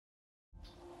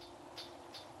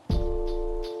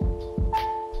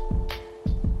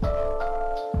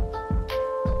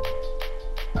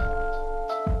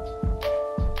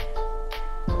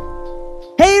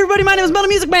everybody. My name is Metal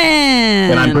Music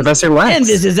Man. And I'm Professor Lex. And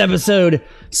this is episode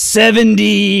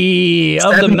 70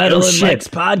 of the Metal and Lex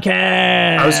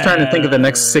podcast. I was trying to think of the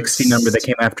next 60 number that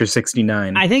came after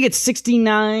 69. I think it's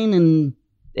 69 and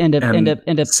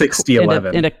a 60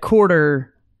 11 and a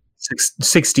quarter.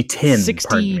 60-10,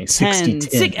 pardon me.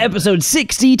 60-10. Episode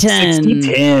 60-10.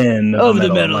 60-10 of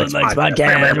the Metal and Lex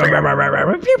podcast.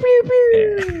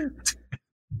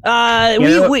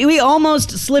 We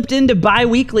almost slipped into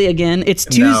bi-weekly again. It's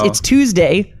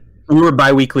Tuesday. We were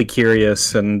bi-weekly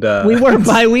curious, and we were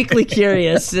bi-weekly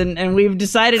curious, and we've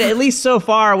decided, at least so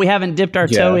far, we haven't dipped our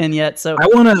toe in yet. So I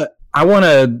want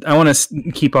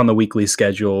to keep on the weekly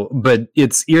schedule, but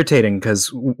it's irritating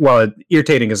because, well,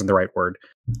 irritating isn't the right word.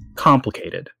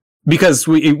 Complicated. Because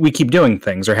we keep doing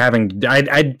things or having.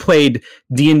 I'd played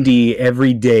D&D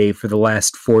every day for the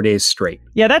last 4 days straight.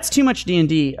 Yeah, that's too much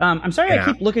D&D. I'm sorry, I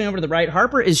keep looking over to the right.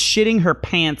 Harper is shitting her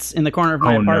pants in the corner of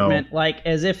my apartment, like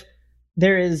as if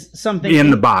there is something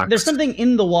in the box. There's something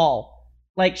in the wall.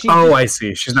 Like I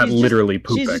see. She's not literally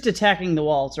pooping. She's just attacking the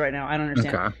walls right now. I don't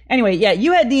understand. Okay. Anyway, yeah,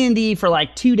 you had D&D for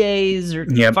like 2 days or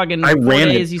fucking 4 I ran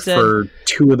days. It You said for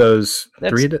 2 of those.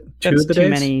 That's 2 of the too days.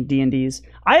 Many D&Ds.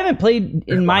 I haven't played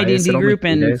in my D&D group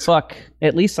in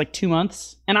at least like 2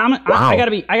 months. And I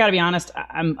gotta be honest.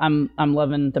 I'm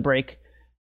loving the break.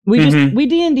 We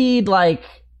D&D'd like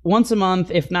once a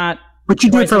month, if not. But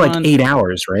you do it for like 8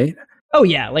 hours, right? Oh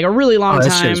yeah, like a really long time.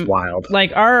 That shit's wild.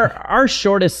 Like our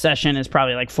shortest session is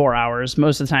probably like 4 hours.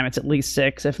 Most of the time it's at least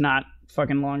 6, if not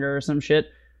fucking longer or some shit.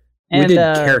 And, we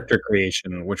did character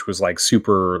creation, which was like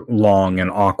super long and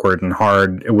awkward and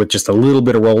hard with just a little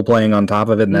bit of role playing on top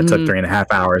of it. And that took 3.5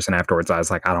 hours. And afterwards I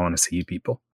was like, I don't want to see you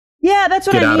people. Yeah, that's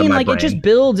what I mean. Like brain. It just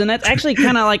builds. And that's actually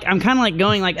kind of like, I'm kind of like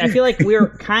going like, I feel like we're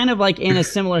kind of like in a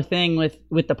similar thing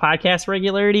with the podcast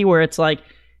regularity where it's like,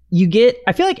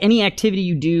 I feel like any activity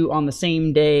you do on the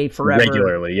same day forever.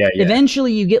 Regularly, yeah.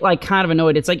 Eventually you get like kind of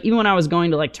annoyed. It's like even when I was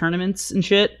going to like tournaments and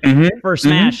shit for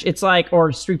Smash, it's like,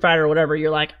 or Street Fighter or whatever, you're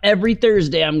like, every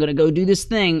Thursday I'm going to go do this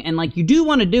thing. And like you do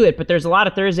want to do it, but there's a lot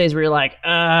of Thursdays where you're like,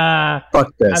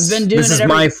 fuck this. I've been doing this is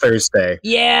my Thursday.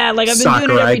 Yeah, like I've been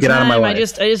doing it every time. I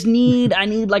just need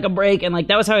like a break. And like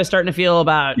that was how I was starting to feel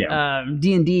about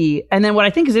D&D. And then what I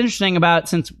think is interesting about,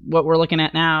 since what we're looking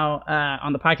at now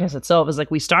on the podcast itself is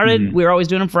like we started, we were always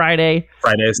doing them Fridays.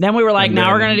 Then we were like,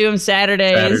 now we're going to do them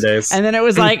Saturdays. And then it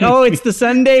was like, oh, it's the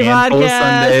Sunday podcast.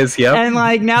 Sundays, yep. And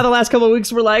like now the last couple of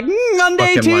weeks we're like,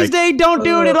 Monday, Tuesday, don't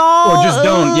do it at all. Or just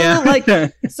don't, yeah.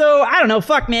 Like, so I don't know,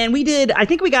 fuck man. I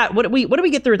think we got, what did we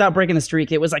get through without breaking the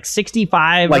streak? It was like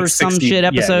 65 like or 60, some shit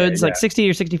episodes, like 60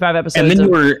 or 65 episodes. And then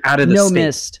you were out of the state.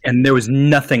 Missed. And there was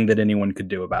nothing that anyone could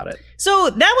do about it.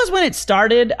 So that was when it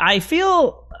started. I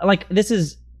feel like this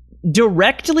is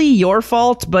directly your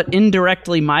fault, but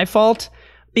indirectly my fault,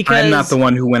 because I'm not the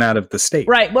one who went out of the state.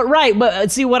 Right.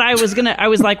 But see what I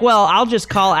was like, well, I'll just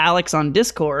call Alex on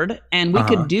Discord and we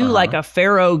could do like a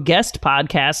Pharaoh guest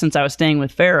podcast since I was staying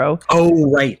with Pharaoh. Oh,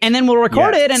 right. And then we'll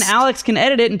record it and Alex can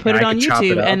edit it and put it on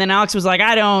YouTube. And then Alex was like,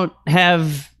 I don't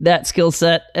have that skill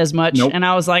set as much. Nope. And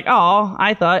I was like, oh,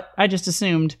 I just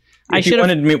assumed. I should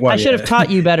have taught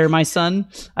you better, my son.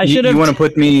 You want to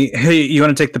put me? Hey, you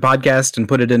want to take the podcast and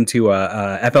put it into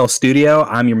FL Studio?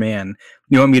 I'm your man.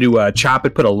 You want me to chop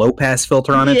it, put a low pass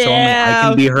filter on it so only I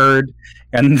can be heard,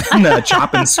 and then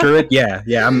chop and screw it? Yeah.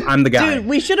 I'm the guy. Dude,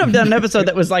 we should have done an episode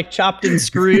that was like chopped and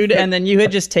screwed, and then you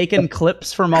had just taken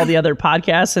clips from all the other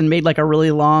podcasts and made like a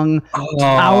really long,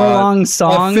 hour-long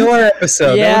song. A filler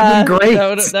episode. Yeah, that would have been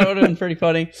great. That would have been pretty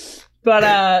funny.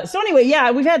 But so anyway, yeah,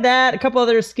 we've had that, a couple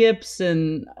other skips,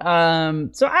 and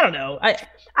so I don't know. I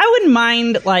wouldn't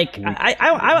mind, like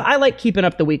I like keeping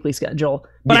up the weekly schedule,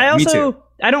 but I also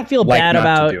I don't feel bad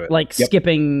about like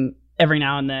skipping every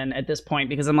now and then at this point,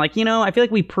 because I'm like, I feel like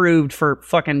we proved for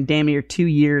fucking damn near 2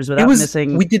 years without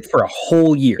missing. We did for a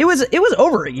whole year. It was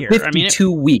over a year.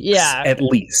 52 weeks. Yeah, at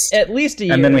least a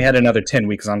year. And then we had another 10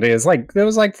 weeks on days. Like it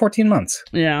was like 14 months.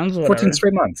 Yeah, 14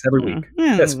 straight months every week.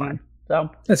 Yeah, that's fine. So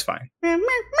that's fine.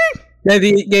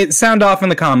 Sound off in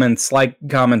the comments, like,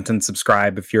 comment, and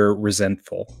subscribe if you're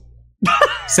resentful.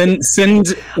 Send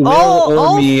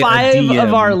all me 5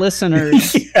 of our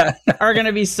listeners are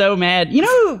gonna be so mad. You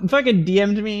know who fucking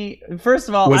DM'd me? First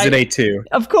of all, was it A2?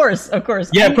 Of course.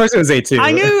 Yeah, of course it was A2.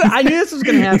 I knew this was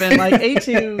gonna happen. Like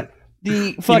A2,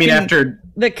 the fucking after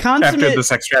the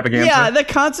sex extravaganza. Yeah, the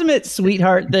consummate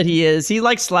sweetheart that he is. He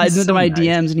like slides into my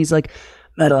DMs and he's like,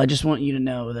 Metal, I just want you to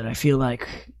know that I feel like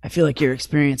your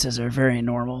experiences are very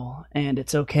normal and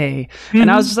it's okay.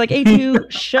 And I was just like, A2,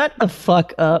 shut the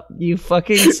fuck up, you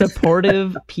fucking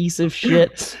supportive piece of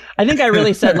shit. I think I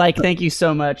really said like, thank you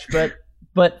so much, but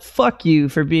but fuck you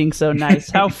for being so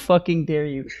nice. How fucking dare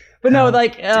you? But no,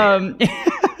 like, but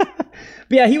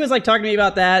yeah, he was like talking to me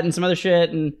about that and some other shit,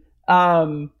 and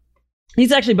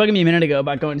he's actually bugging me a minute ago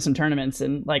about going to some tournaments,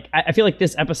 and like, I feel like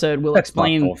this episode will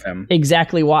explain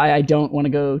exactly why I don't want to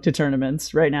go to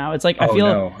tournaments right now. It's like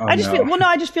I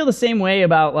just feel the same way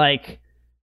about like,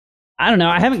 I don't know.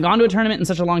 I haven't gone to a tournament in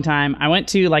such a long time. I went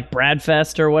to like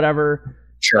Bradfest or whatever.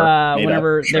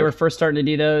 Whenever they were first starting to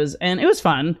do those, and it was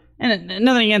fun. And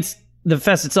nothing against the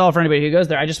fest itself or anybody who goes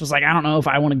there. I just was like, I don't know if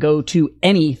I want to go to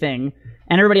anything.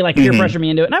 And everybody like peer pressured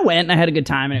me into it, and I went and I had a good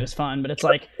time and it was fun. But it's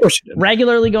like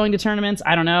regularly going to tournaments,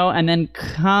 I don't know, and then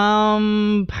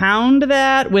compound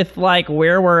that with like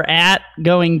where we're at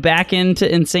going back into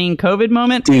insane COVID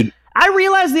moment. Dude, I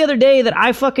realized the other day that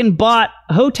I fucking bought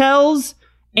hotels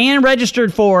and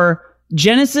registered for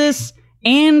Genesis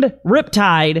and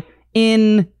Riptide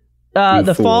in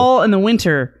the fall and the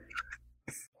winter.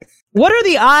 What are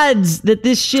the odds that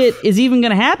this shit is even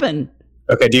going to happen?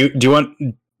 Okay, do you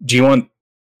want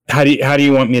how do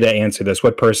you want me to answer this?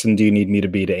 What person do you need me to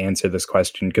be to answer this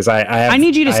question? Because I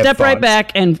need you to step right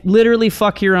back and literally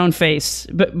fuck your own face.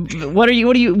 But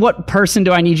what person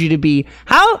do I need you to be?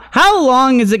 How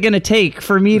long is it going to take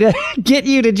for me to get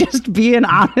you to just be an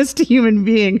honest human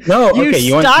being? No, okay,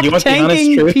 you want the honest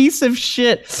truth? Piece of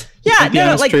shit. Yeah,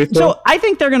 no, like, so I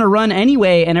think they're going to run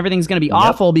anyway and everything's going to be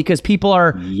awful because people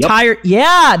are tired.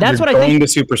 Yeah, that's what I think. Going to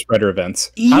super spreader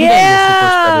events. Yeah. I'm going to super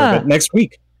spreader event next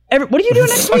week. What are you doing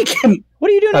next week?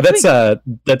 What are you doing next week?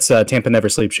 That's Tampa Never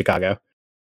Sleeps Chicago.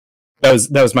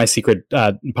 That was my secret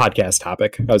podcast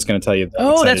topic. I was going to tell you.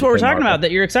 That's what we're talking about,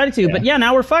 that you're excited to. Yeah. But yeah,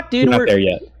 now we're fucked, dude. We're not there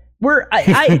yet.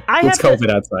 I it's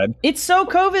COVID outside. It's so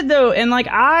COVID though. And like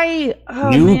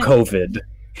COVID.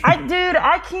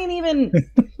 I can't even.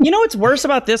 You know what's worse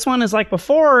about this one is like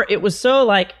before it was so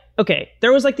like, okay,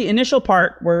 there was like the initial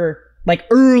part where like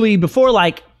early before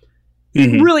like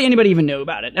really anybody even knew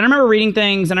about it. And I remember reading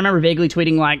things and I remember vaguely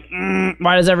tweeting like,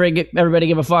 why does everybody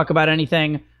give a fuck about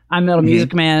anything? I'm Metal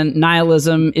Music Man.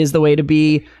 Nihilism is the way to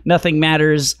be. Nothing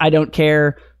matters. I don't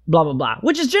care. Blah, blah, blah.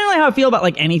 Which is generally how I feel about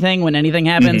like anything when anything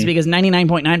happens, because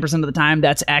 99.9% of the time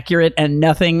that's accurate and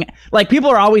nothing. Like people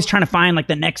are always trying to find like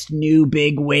the next new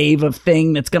big wave of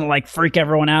thing that's going to like freak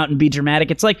everyone out and be dramatic.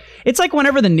 It's like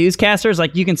whenever the newscasters,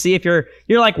 like you can see if you're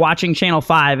like watching Channel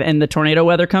 5 and the tornado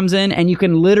weather comes in and you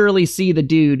can literally see the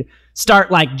dude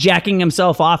start like jacking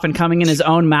himself off and coming in his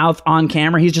own mouth on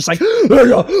camera. He's just like,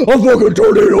 hey, a fucking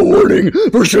tornado warning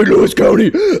for St. Louis County.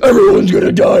 Everyone's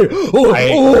gonna die.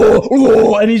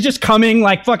 And he's just coming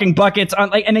like fucking buckets on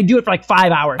like, and they do it for like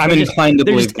 5 hours. I'm inclined to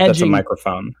believe that's a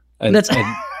microphone. But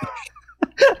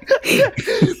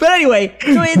anyway,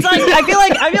 so it's like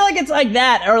I feel like it's like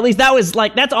that, or at least that was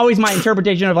like that's always my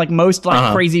interpretation of like most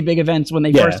like crazy big events when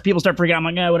they first people start freaking out.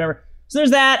 I'm like, whatever. So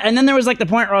there's that, and then there was like the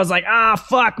point where I was like,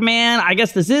 fuck, man, I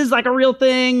guess this is like a real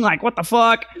thing. Like, what the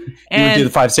fuck? And you would do the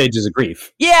 5 stages of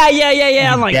grief. Yeah.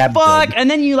 I'm like, fuck,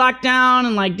 and then you lock down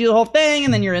and like do the whole thing,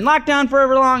 and then you're in lockdown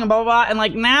forever long, and blah blah blah. And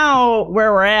like now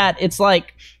where we're at, it's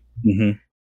like,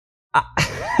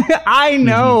 I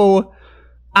know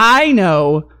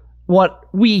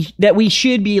that we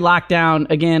should be locked down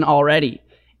again already.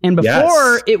 And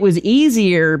before it was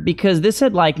easier because this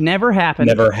had like never happened.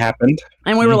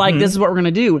 And we were like, this is what we're going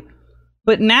to do.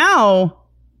 But now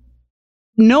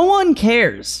no one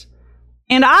cares.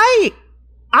 And I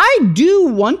do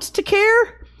want to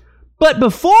care. But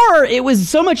before it was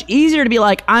so much easier to be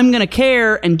like, I'm going to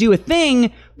care and do a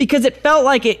thing because it felt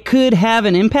like it could have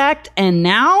an impact. And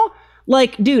now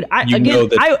like, dude,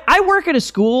 I work at a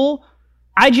school.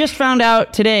 I just found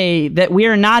out today that we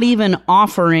are not even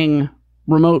offering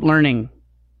remote learning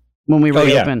when we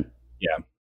reopen. Yeah.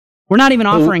 We're not even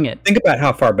offering it. Think about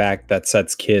how far back that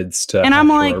sets kids to and I'm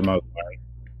like, remote learning.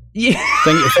 Yeah.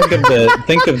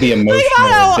 think of the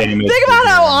emotional damage. Think about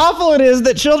how awful it is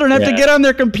that children have to get on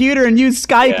their computer and use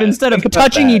Skype instead of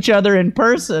touching each other in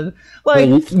person. Like,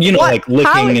 like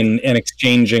licking and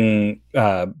exchanging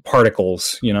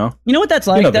particles, You know what that's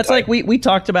like? That's like we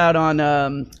talked about on,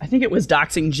 I think it was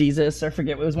Doxing Jesus. I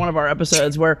forget. It was one of our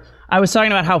episodes where I was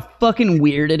talking about how fucking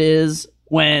weird it is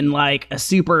when like a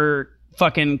super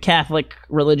fucking Catholic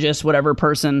religious whatever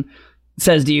person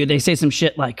says to you, they say some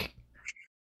shit like,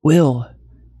 Will,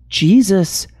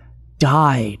 Jesus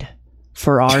died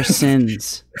for our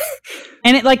sins.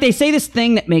 And it like they say this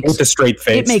thing that makes with a straight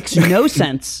face. It makes no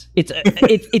sense.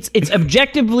 It's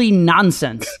objectively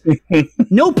nonsense.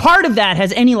 No part of that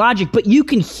has any logic, but you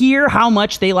can hear how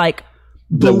much they like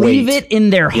believe it in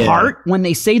their heart when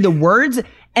they say the words,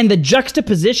 and the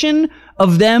juxtaposition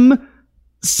of them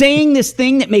saying this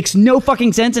thing that makes no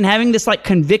fucking sense and having this like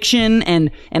conviction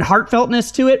and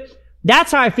heartfeltness to it.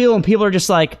 That's how I feel when people are just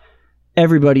like,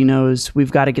 everybody knows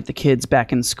we've got to get the kids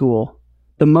back in school.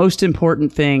 The most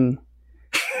important thing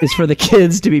is for the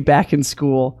kids to be back in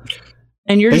school.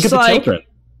 And you're just like, cool.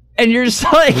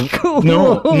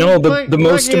 No, the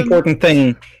most important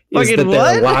thing is that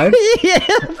they're alive. Yeah,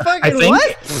 fucking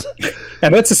what?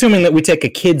 And that's assuming that we take a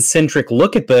kid-centric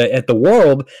look at the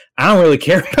world. I don't really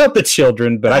care about the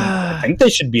children, but I think they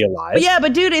should be alive. But yeah,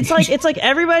 but dude, it's like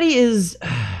everybody is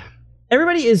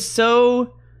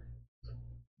so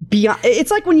beyond.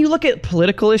 It's like when you look at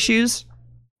political issues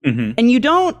and you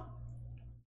don't.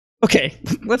 Okay,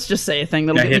 let's just say a thing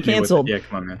that'll get me canceled. Yeah,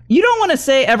 come on, man. You don't want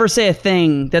to ever say a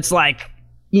thing that's like,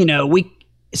 we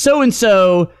so and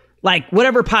so. Like,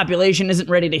 whatever population isn't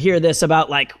ready to hear this about,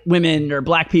 like, women or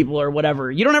black people or whatever.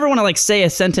 You don't ever want to, like, say a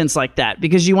sentence like that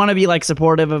because you want to be, like,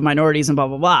 supportive of minorities and blah,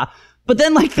 blah, blah. But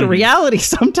then, like, the reality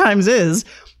sometimes is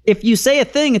if you say a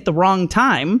thing at the wrong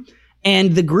time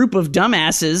and the group of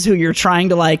dumbasses who you're trying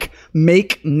to, like,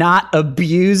 make not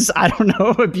abuse,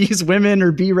 abuse women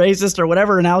or be racist or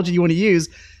whatever analogy you want to use.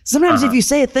 Sometimes if you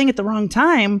say a thing at the wrong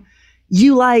time,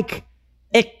 you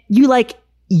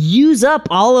use up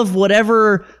all of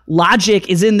whatever logic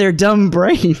is in their dumb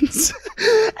brains.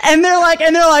 and they're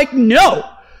like, no,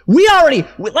 we already,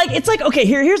 like, it's like, okay,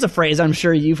 here's a phrase I'm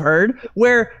sure you've heard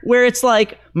where it's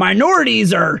like minorities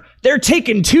they're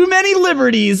taking too many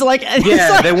liberties. Like,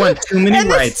 yeah, they want too many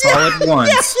rights all at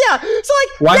once. Yeah. So like,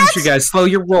 why don't you guys slow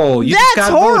your roll? You that's just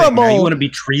got horrible. You want to be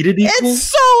treated equal? It's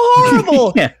so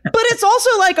horrible. Yeah. But it's also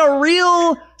like a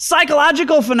real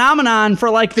psychological phenomenon for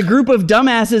like the group of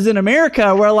dumbasses in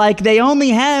America where like they only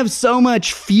have so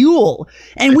much fuel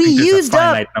and we used a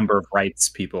finite number of rights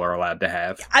people are allowed to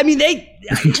have. I mean,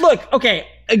 look, okay,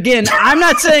 again, I'm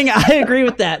not saying I agree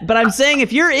with that, but I'm saying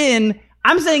if you're in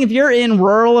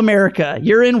rural America,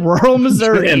 you're in rural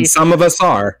Missouri. And some of us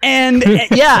are. And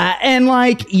yeah, and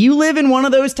like you live in one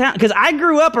of those towns, because I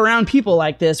grew up around people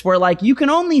like this where like you can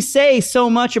only say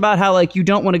so much about how like you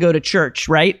don't want to go to church,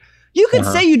 right? You could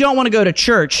say you don't want to go to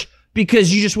church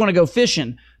because you just want to go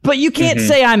fishing, but you can't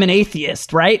say I'm an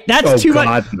atheist, right? That's too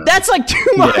much. No. That's like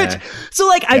too much. Yeah. So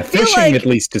like I feel fishing like at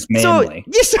least is manly.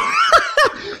 So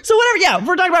whatever, yeah, if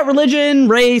we're talking about religion,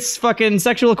 race, fucking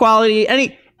sexual equality,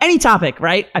 any topic,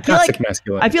 right? I feel like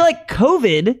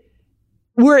COVID,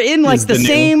 we're in like the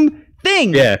same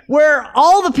thing. Yeah. Where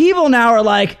all the people now are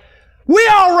like, we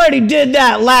already did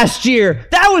that last year.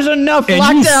 That was enough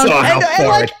lockdown. You saw how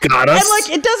far it got us. And like,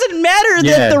 it doesn't matter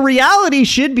that the reality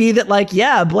should be that like,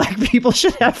 yeah, black people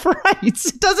should have rights.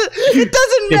 It doesn't matter. It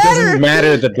doesn't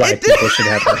matter that black people should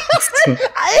have rights.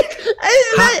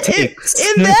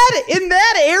 In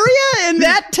that area, in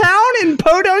that town, in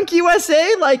Podunk,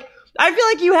 USA, like, I feel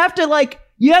like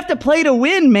you have to play to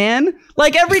win, man.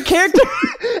 Like every character in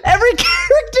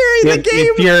the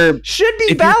game should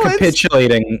be balanced.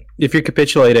 If you're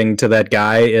capitulating to that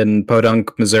guy in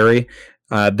Podunk, Missouri,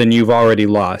 then you've already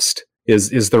lost.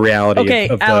 Is the reality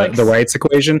of the rights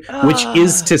equation, which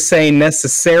is to say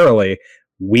necessarily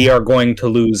we are going to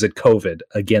lose at COVID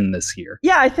again this year.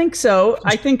 Yeah, I think so.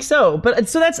 But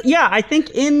so I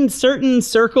think in certain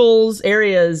circles,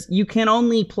 areas, you can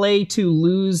only play to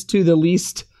lose to the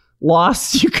least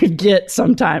loss you could get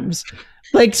sometimes.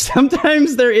 Like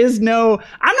sometimes there is no,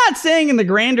 I'm not saying in the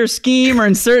grander scheme or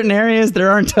in certain areas there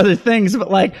aren't other things,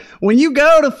 but like when you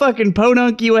go to fucking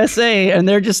Podunk, USA, and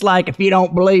they're just like, if you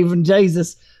don't believe in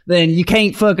Jesus, then you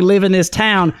can't fucking live in this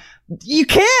town. You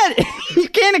can't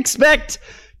expect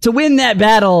to win that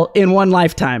battle in one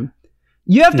lifetime.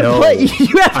 You have to play.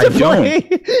 Play.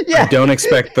 Yeah. I don't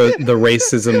expect the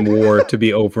racism war to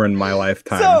be over in my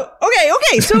lifetime. So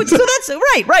okay. So that's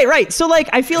right. So like,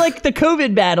 I feel like the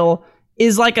COVID battle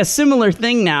is like a similar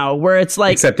thing now, where it's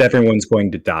like, except everyone's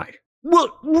going to die.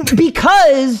 Well,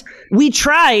 because we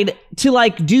tried to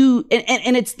like do,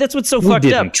 and that's what's so fucked up. We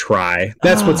didn't try.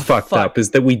 That's what's fucked up,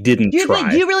 is that we didn't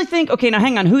try. Do you really think? Okay, now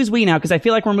hang on. Who's we now? Because I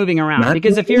feel like we're moving around.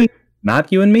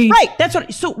 Not you and me. Right. That's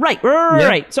what. So right.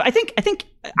 So I think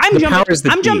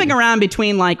I'm jumping around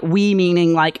between like we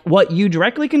meaning like what you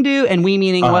directly can do and we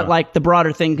meaning what like the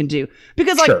broader thing can do.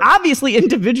 Because like obviously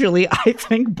individually, I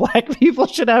think black people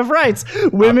should have rights.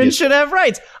 Women should have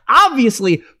rights.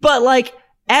 Obviously. But like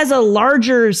as a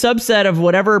larger subset of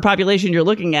whatever population you're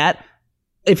looking at,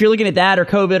 if you're looking at that or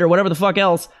COVID or whatever the fuck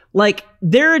else, like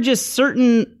there are just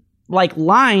certain like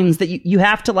lines that you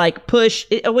have to like push.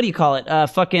 What do you call it?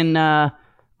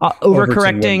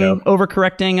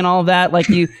 overcorrecting and all of that. Like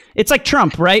it's like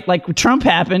Trump, right? Like Trump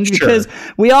happened because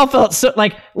we all felt so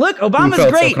like, look, Obama's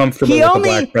great.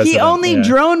 He only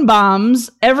drone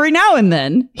bombs every now and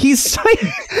then. He's so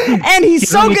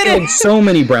good at so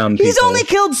many brown people. He's only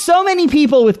killed so many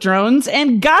people with drones,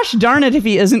 and gosh darn it if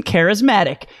he isn't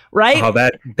charismatic, right? Oh,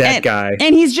 that guy.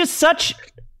 And he's just such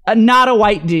not a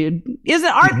white dude.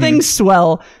 Aren't things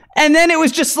swell? And then it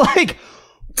was just like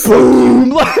boom,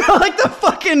 like the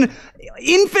fucking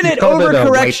infinite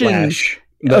overcorrection.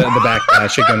 The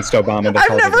backlash against Obama.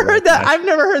 I've never heard that. I've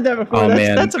never heard that before. Oh,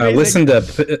 man. That's amazing. Listen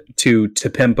to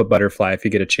Pimp a Butterfly if you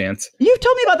get a chance. You've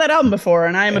told me about that album before,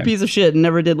 and I am a piece of shit and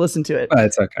never did listen to it.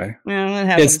 It's okay. Yeah, it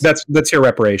happens. That's your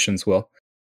reparations, Will.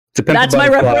 To Pimp That's a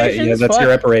Butterfly, my reparations. Yeah, that's your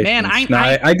reparations.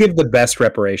 Man, I give the best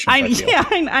reparations.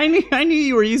 I knew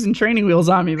you were using training wheels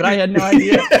on me, but I had no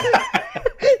idea.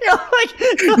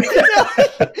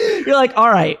 You're like, all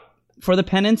right. For the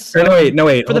penance, no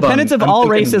wait. For the penance of all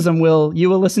racism, you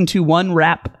will listen to one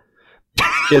rap.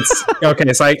 It's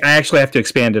okay. So I actually have to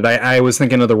expand it. I was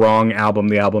thinking of the wrong album.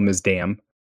 The album is Damn.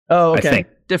 Oh, okay. I think.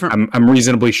 Different. I'm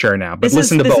reasonably sure now, but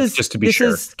listen to both just to be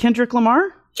sure. This is Kendrick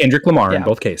Lamar. Kendrick Lamar in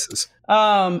both cases. Hey,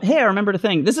 I remembered a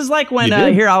thing. This is like when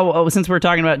since we're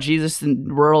talking about Jesus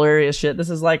and rural area shit.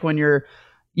 This is like when you're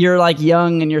like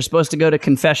young and you're supposed to go to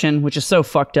confession, which is so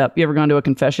fucked up. You ever gone to a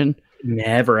confession?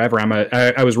 Never, ever.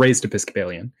 I was raised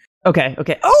Episcopalian. Okay.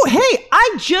 Oh, hey,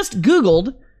 I just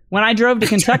Googled when I drove to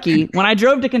Kentucky. When I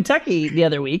drove to Kentucky the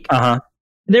other week,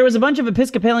 there was a bunch of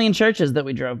Episcopalian churches that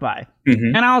we drove by.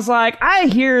 And I was like, I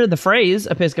hear the phrase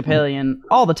Episcopalian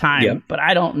all the time, but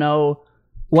I don't know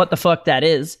what the fuck that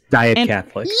is. Diet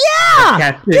Catholic.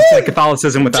 Yeah! It's like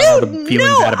Catholicism without all the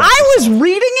feelings bad about it. I was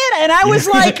reading it and I was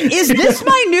like, is this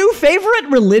my new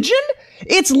favorite religion?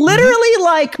 It's literally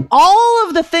like all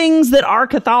of the things that are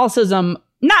Catholicism,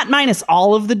 not minus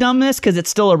all of the dumbness, because it's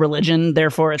still a religion,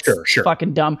 therefore it's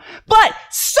fucking dumb, but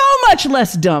so much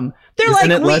less dumb.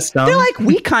 They're like,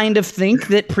 we kind of think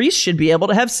that priests should be able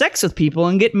to have sex with people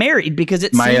and get married because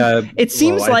it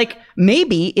seems like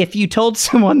maybe if you told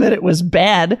someone that it was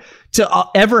bad to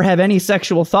ever have any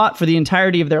sexual thought for the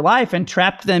entirety of their life and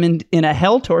trapped them in a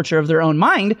hell torture of their own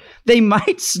mind, they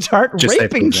might start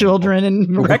raping children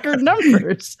in record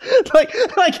numbers. Like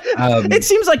it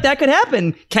seems like that could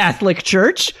happen. Catholic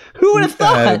Church, who would have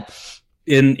thought?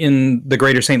 In the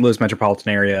greater St. Louis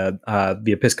metropolitan area,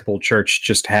 the Episcopal Church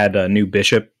just had a new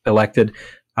bishop elected.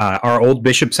 Our old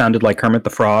bishop sounded like Kermit the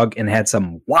Frog and had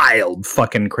some wild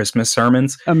fucking Christmas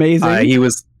sermons. Amazing.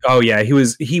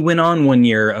 He went on one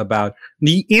year about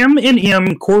the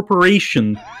M&M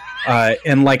Corporation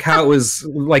and like how it was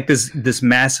like this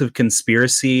massive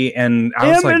conspiracy. And I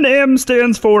was M&M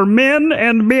stands for men,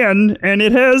 and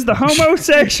it has the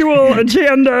homosexual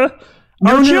agenda.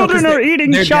 Our children are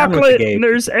eating chocolate, and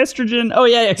there's estrogen. Oh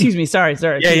yeah, excuse me. Sorry.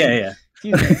 Yeah.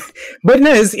 But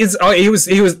no, it was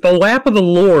the lap of the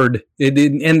Lord,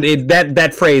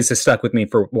 that phrase has stuck with me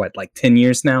for what, like 10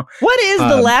 years now. What is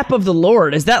the lap of the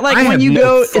Lord? Is that like when you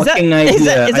go? Is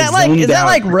that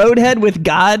like Roadhead with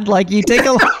God? Like you take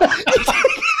a.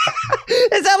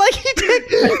 Is that like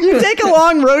you take a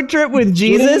long road trip with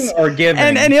Jesus, or giving,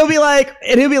 and he'll be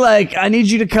like, I need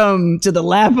you to come to the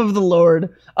lap of the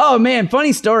Lord. Oh man,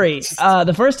 funny story.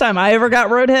 The first time I ever got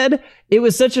Roadhead, it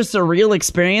was such a surreal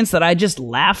experience that I just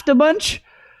laughed a bunch.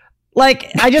 Like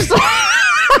I just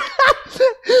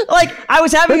like I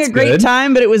was having a great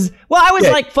time, but it was I was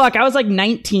like I was like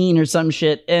 19 or some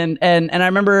shit, and I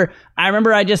remember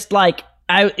I just like.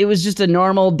 It was just a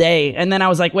normal day, and then I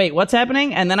was like, wait, what's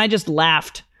happening? And then I just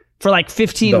laughed for like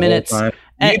 15 minutes. You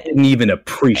didn't even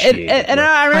appreciate it. And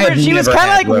I remember she was kind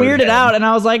of like weirded out, and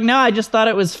I was like, no, I just thought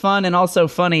it was fun and also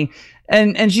funny.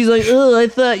 And she's like, oh, I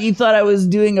thought you thought I was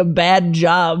doing a bad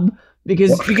job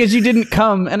because you didn't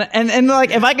come. And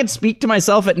like, if I could speak to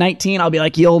myself at 19, I'll be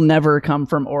like, you'll never come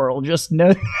from oral. Just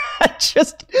know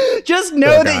just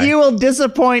know that you will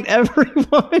disappoint every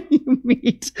woman you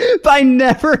meet by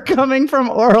never coming from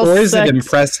oral sex. Or is it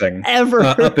impressing? Ever.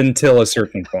 Up until a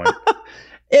certain point.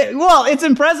 It's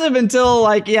impressive until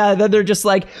then they're just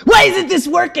like, why isn't this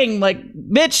working? Like,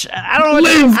 bitch, I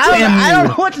don't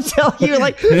know what to tell you.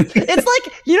 Like, it's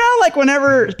like, like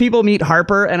whenever people meet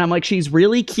Harper and I'm like, she's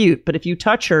really cute, but if you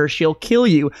touch her, she'll kill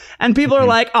you. And people are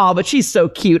like, oh, but she's so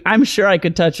cute. I'm sure I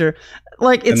could touch her.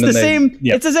 Like, it's the same.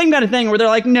 Yep. It's the same kind of thing where they're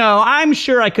like, no, I'm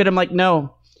sure I could. I'm like,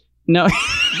 no.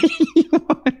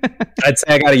 I'd say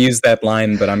I got to use that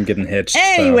line, but I'm getting hitched.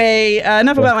 Anyway,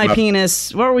 enough about my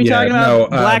penis. What were we talking about?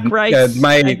 Black rights.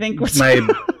 I think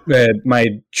my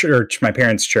church, my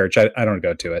parents' church. I don't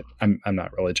go to it. I'm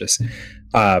not religious.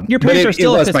 Your parents are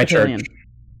still it was my church.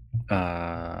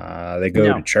 They go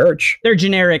No. to church. They're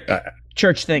generic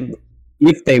church thing.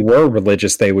 If they were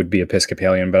religious, they would be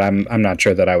Episcopalian, but I'm not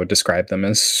sure that I would describe them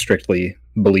as strictly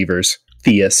believers,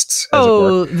 theists. As it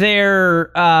were.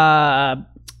 They're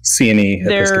CNE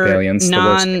they're Episcopalians, the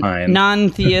worst kind.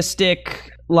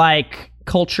 non-theistic, like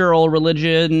cultural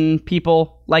religion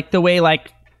people, like the way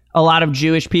like a lot of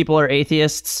Jewish people are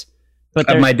atheists.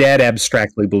 But My dad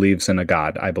abstractly believes in a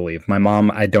god, I believe. My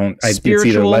mom, I don't. It's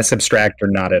either less abstract or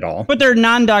not at all. But they're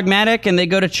non-dogmatic, and they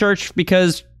go to church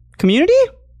because community,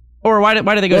 or why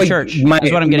do they go to church? Is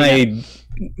what I'm getting at.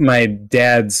 My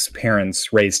dad's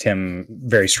parents raised him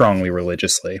very strongly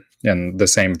religiously, and the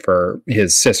same for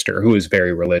his sister, who is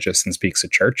very religious and speaks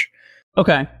at church.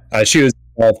 Okay. She was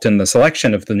involved in the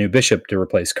selection of the new bishop to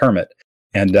replace Kermit,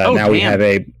 and now we have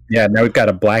now we've got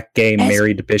a black gay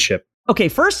married bishop. Okay,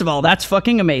 first of all, that's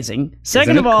fucking amazing.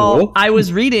 Second of all, cool? I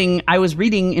was reading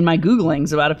in my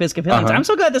Googlings about Episcopalians. I'm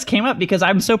so glad this came up because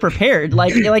I'm so prepared.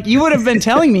 Like you would have been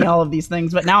telling me all of these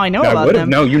things, but now I know about them.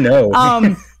 No, you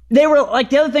know. They were like,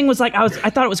 the other thing was like, I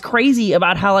thought it was crazy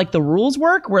about how like the rules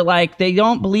work, where like they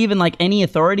don't believe in like any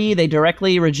authority. They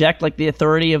directly reject like the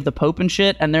authority of the Pope and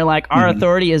shit. And they're like, our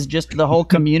authority is just the whole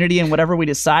community and whatever we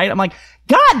decide. I'm like,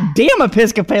 God damn,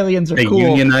 Episcopalians are cool.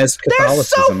 Unionized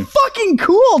Catholicism. They're so fucking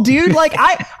cool, dude. Like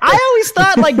I always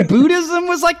thought like Buddhism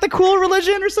was like the cool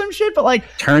religion or some shit, but like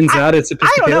turns out it's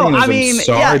Episcopalianism. I don't know. I mean,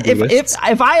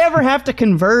 if I ever have to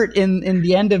convert in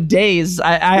the end of days,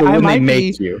 I might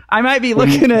be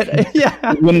looking at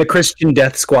when the Christian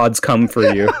death squads come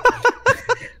for you.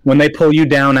 When they pull you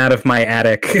down out of my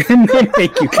attic and they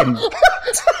make you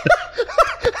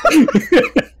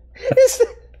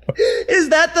Is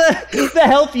that the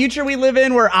hell future we live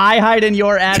in, where I hide in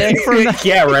your attic?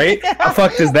 Yeah, right. How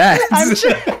fucked is that?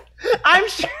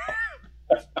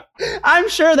 I'm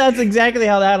sure that's exactly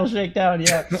how that'll shake down.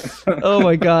 Yeah. Oh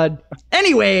my God.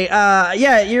 Anyway,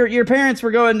 your parents were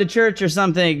going to church or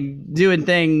something, doing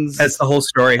things. That's the whole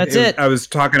story. That's it. I was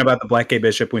talking about the black gay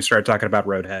bishop when we started talking about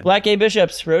Roadhead. Black gay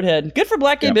bishops, Roadhead. Good for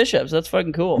black gay bishops. That's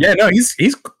fucking cool. Yeah, no,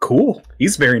 he's cool.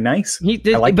 He's very nice.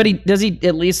 Does he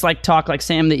at least like talk like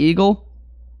Sam the Eagle?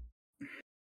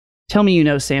 Tell me you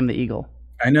know Sam the Eagle.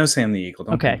 I know Sam the Eagle.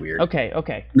 Don't be weird.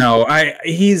 Okay. No,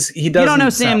 he doesn't. You don't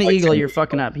know Sam the Eagle. You're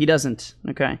fucking up. He doesn't.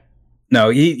 Okay. No,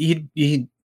 he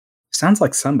sounds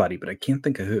like somebody, but I can't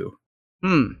think of who.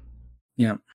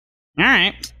 Yeah. All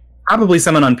right. Probably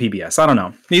someone on PBS. I don't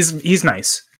know. He's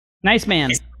nice. Nice man.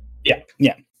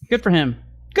 Yeah. Good for him.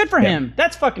 Good for him.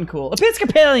 That's fucking cool.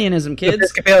 Episcopalianism, kids.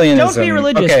 Episcopalianism. Don't be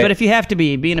religious, but if you have to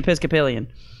be an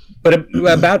Episcopalian. But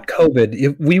about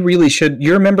COVID, we really should.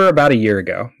 You remember about a year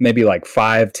ago, maybe like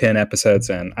 5-10 episodes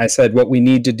in, I said what we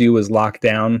need to do is lock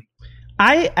down.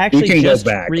 I actually just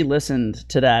re-listened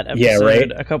to that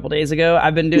episode a couple days ago.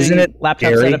 I've been doing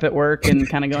laptop setup at work and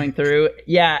kind of going through.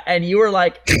 Yeah, and you were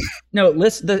like, no,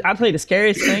 listen. I'll tell you, the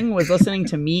scariest thing was listening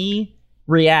to me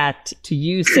react to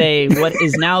you say what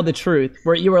is now the truth,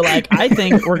 where you were like, I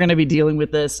think we're going to be dealing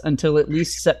with this until at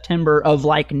least September of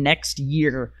like next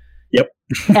year. Yep.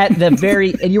 And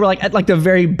you were like, at like the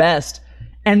very best.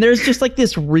 And there's just like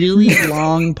this really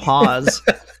long pause.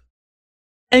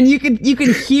 And you can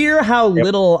hear how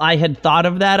little I had thought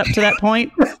of that up to that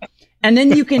point. And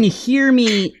then you can hear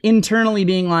me internally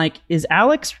being like, is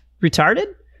Alex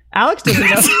retarded? Alex doesn't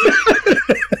know.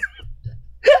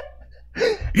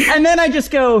 And then I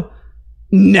just go,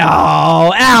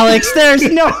 no, Alex, there's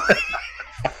no...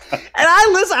 And I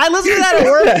listened to that at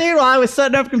work, dude, while I was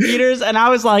setting up computers, and I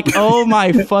was like, oh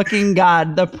my fucking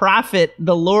God, the prophet,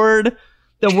 the Lord,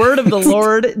 the word of the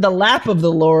Lord, the lap of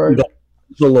the Lord.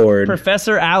 The Lord.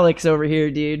 Professor Alex over here,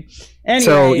 dude. Anyway.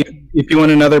 So if you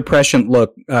want another prescient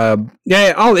look,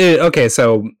 okay,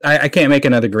 so I can't make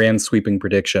another grand sweeping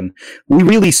prediction. We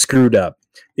really screwed up.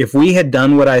 If we had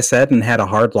done what I said and had a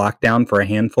hard lockdown for a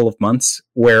handful of months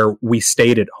where we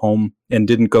stayed at home and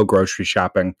didn't go grocery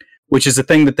shopping, which is a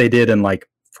thing that they did in like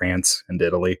France and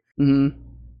Italy,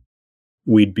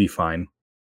 we'd be fine.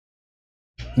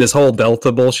 This whole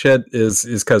Delta bullshit is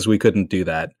because we couldn't do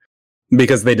that.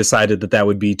 Because they decided that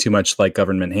would be too much like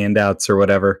government handouts or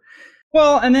whatever.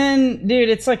 Well, and then, dude,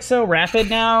 it's like so rapid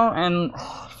now, and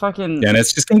fucking... And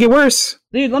it's just gonna get worse.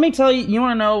 Dude, let me tell you, you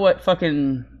want to know what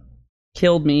fucking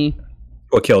killed me?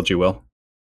 What killed you, Will?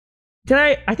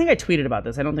 I think I tweeted about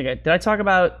this. Did I talk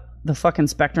about the fucking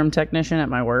Spectrum technician at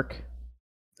my work?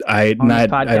 I don't think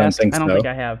so. I don't think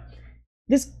I have.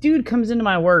 This dude comes into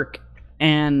my work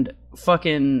and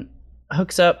fucking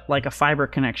hooks up like a fiber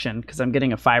connection because I'm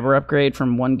getting a fiber upgrade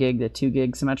from 1 gig to 2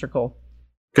 gig symmetrical.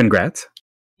 Congrats.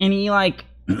 And he like,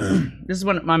 this is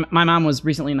when my mom was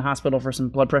recently in the hospital for some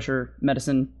blood pressure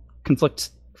medicine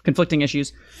conflict conflicting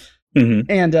issues. Mm-hmm.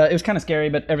 And it was kind of scary,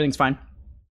 but everything's fine.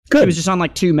 Good. She was just on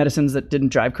like 2 medicines that didn't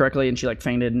drive correctly, and she like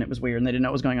fainted, and it was weird, and they didn't know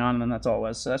what was going on, and then that's all it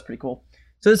was. So that's pretty cool.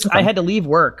 So I had to leave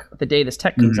work the day this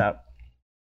tech comes out.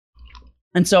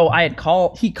 And so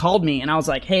he called me, and I was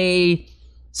like, hey,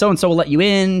 so-and-so will let you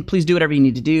in. Please do whatever you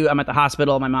need to do. I'm at the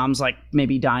hospital. My mom's like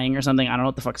maybe dying or something. I don't know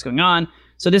what the fuck's going on.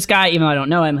 So this guy, even though I don't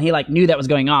know him, he like knew that was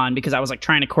going on because I was like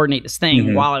trying to coordinate this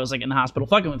thing while I was like in the hospital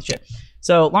fucking with shit.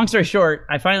 So long story short,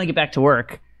 I finally get back to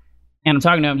work, and I'm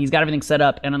talking to him. He's got everything set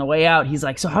up. And on the way out, he's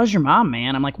like, so how's your mom,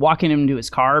 man? I'm like walking him into his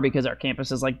car because our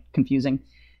campus is like confusing.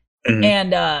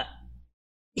 And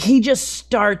he just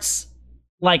starts...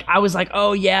 Like, I was like,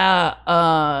 oh, yeah,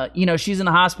 she's in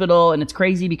the hospital, and it's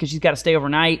crazy because she's got to stay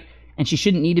overnight, and she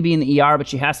shouldn't need to be in the ER, but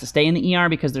she has to stay in the ER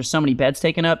because there's so many beds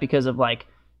taken up because of, like,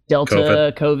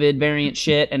 Delta COVID variant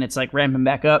shit, and it's, like, ramping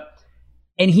back up.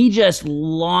 And he just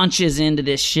launches into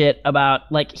this shit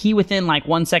about, like, within, like,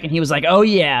 1 second, he was like, oh,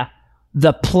 yeah,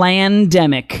 the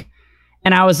plandemic.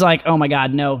 And I was like, oh, my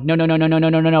God, no.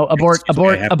 Abort.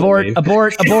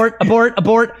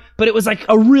 But it was, like,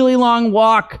 a really long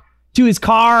walk to his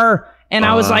car, and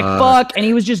I was like, fuck. And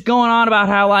he was just going on about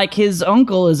how like his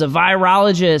uncle is a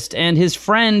virologist and his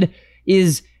friend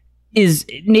is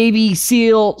Navy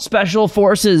SEAL Special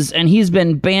Forces, and he's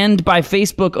been banned by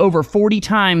Facebook over 40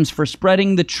 times for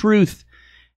spreading the truth,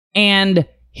 and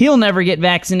he'll never get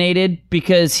vaccinated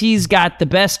because he's got the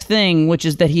best thing, which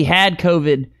is that he had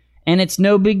COVID, and it's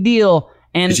no big deal.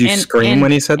 And, did you scream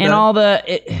when he said that?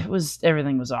 And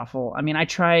everything was awful. I mean, I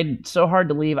tried so hard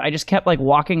to leave. I just kept like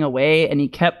walking away, and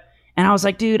and I was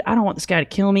like, dude, I don't want this guy to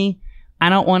kill me. I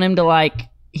don't want him to like,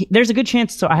 there's a good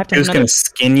chance. So I have to have going to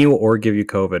skin you or give you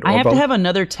COVID. I have to have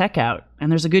another tech out,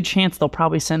 and there's a good chance they'll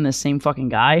probably send this same fucking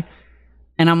guy.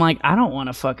 And I'm like, I don't want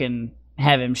to fucking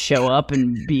have him show up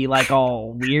and be like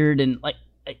all weird and like,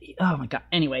 oh my God.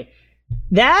 Anyway,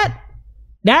 that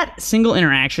single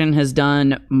interaction has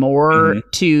done more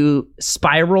to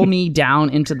spiral me down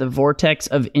into the vortex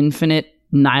of infinite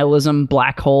nihilism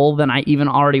black hole than I even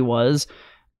already was.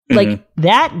 Like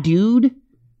that dude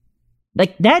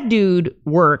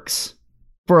works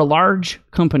for a large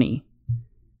company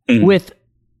with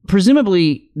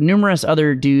presumably numerous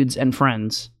other dudes and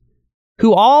friends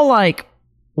who all like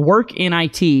work in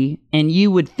IT, and you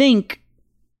would think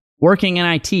being in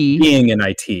IT,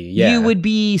 you would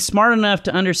be smart enough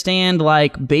to understand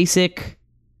like basic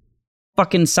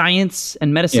fucking science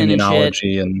and medicine and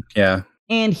shit.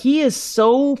 And he is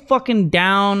so fucking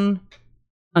down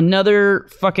another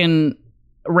fucking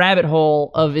rabbit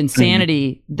hole of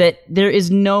insanity that there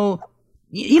is no.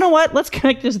 You know what? Let's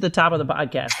connect this at the top of the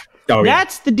podcast.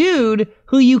 That's the dude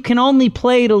who you can only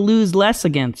play to lose less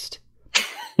against.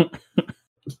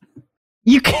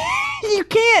 You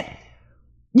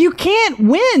can't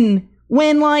win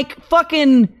when like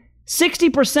fucking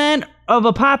 60% of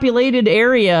a populated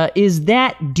area is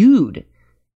that dude.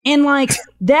 And like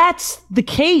that's the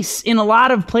case in a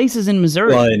lot of places in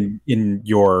Missouri. Well, in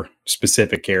your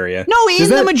specific area. No,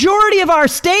 the majority of our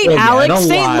state, Alex.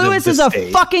 St. Louis is a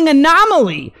fucking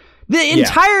anomaly. The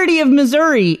entirety of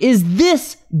Missouri is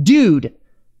this dude.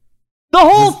 The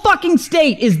whole fucking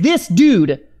state is this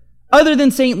dude, other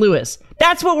than St. Louis.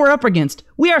 That's what we're up against.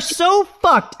 We are so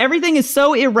fucked. Everything is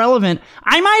so irrelevant.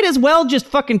 I might as well just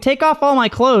fucking take off all my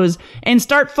clothes and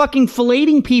start fucking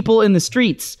filleting people in the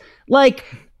streets. Like,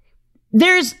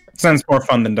 sounds more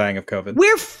fun than dying of COVID.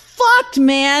 We're fucked,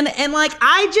 man. And like,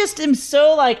 I just am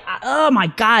so like, oh my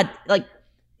God. Like,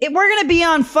 we're gonna be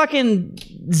on fucking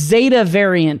Zeta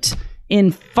variant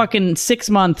in fucking 6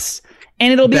 months.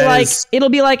 And it'll be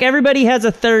like everybody has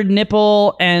a third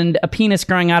nipple and a penis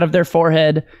growing out of their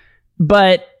forehead.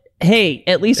 But hey,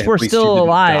 at least we're still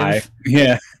alive.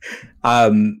 Yeah.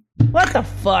 What the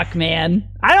fuck, man?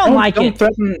 I don't like it.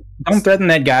 Don't threaten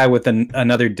that guy with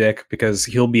another dick because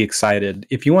he'll be excited.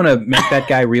 If you want to make that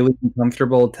guy really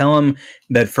uncomfortable, tell him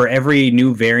that for every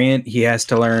new variant, he has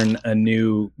to learn a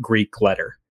new Greek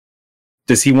letter.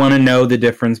 Does he want to know the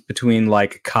difference between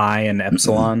like chi and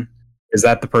epsilon? Is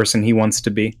that the person he wants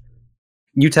to be?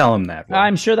 You tell him that.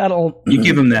 I'm sure that'll... You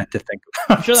give him that to think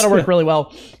about. I'm sure that'll work really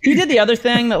well. He did the other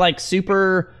thing that like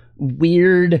super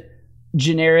weird,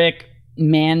 generic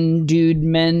men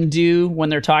do when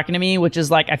they're talking to me, which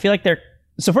is like, I feel like they're...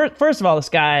 So first of all, this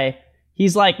guy,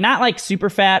 he's like not like super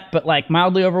fat, but like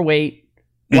mildly overweight,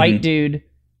 white dude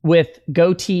with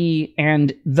goatee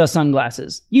and the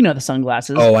sunglasses. You know the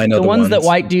sunglasses. Oh, I know the ones that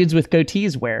white dudes with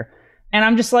goatees wear. And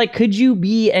I'm just like, could you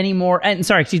be any more... And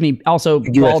sorry, excuse me, also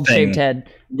bald shaved head.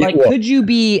 Like, could you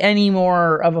be any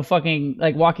more of a fucking,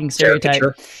 like, walking stereotype?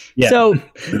 Yeah. So,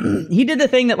 he did the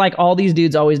thing that, like, all these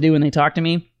dudes always do when they talk to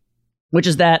me. which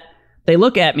is that they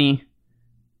look at me,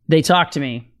 they talk to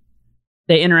me,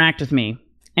 they interact with me,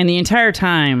 and the entire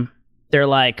time they're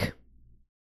like,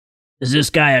 is this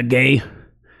guy a gay?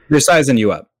 They're sizing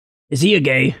you up. Is he a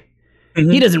gay?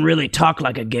 Mm-hmm. He doesn't really talk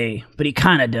like a gay, but he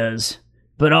kind of does,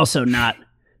 but also not.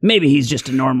 Maybe he's just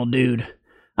a normal dude.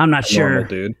 I'm not sure. Normal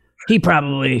dude. He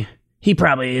probably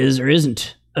is or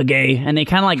isn't a gay. And they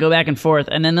kind of like go back and forth,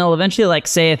 and then they'll eventually like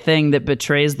say a thing that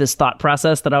betrays this thought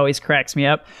process that always cracks me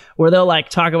up, where they'll like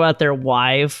talk about their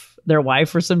wife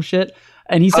or some shit.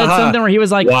 And he said something where he was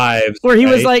like, wives, where he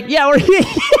was like, yeah,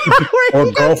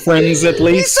 or girlfriends at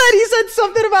least. He said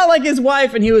something about like his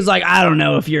wife, and he was like, I don't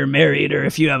know if you're married or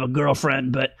if you have a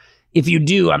girlfriend, but if you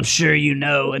do, I'm sure you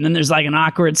know. And then there's like an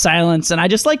awkward silence, and I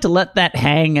just like to let that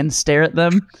hang and stare at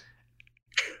them.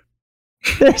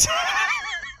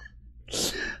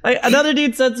 Another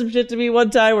dude said some shit to me one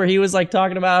time where he was like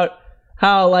talking about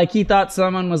how like he thought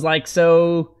someone was like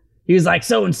so. He was like,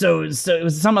 so it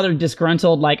was some other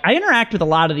disgruntled, like, I interact with a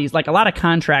lot of these, like, a lot of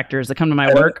contractors that come to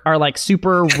my work are, like,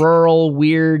 super rural,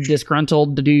 weird,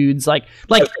 disgruntled dudes, like,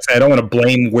 I don't want to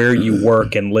blame where you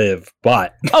work and live,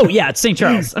 but... Oh, yeah, it's St.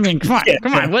 Charles. I mean, come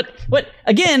on, what,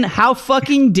 again, how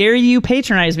fucking dare you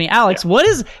patronize me, Alex? What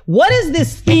is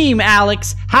this theme,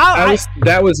 Alex?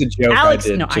 That was a joke Alex, I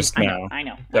did no, just now. I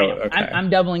know. Okay. I'm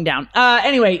doubling down.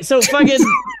 Anyway, so fucking...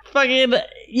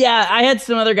 yeah, I had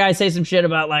some other guy say some shit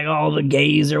about like all the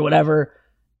gays or whatever,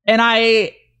 and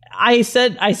I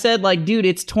said like, dude,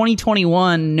 it's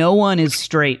 2021, no one is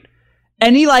straight,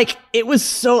 and he like, it was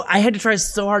so, I had to try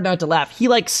so hard not to laugh. He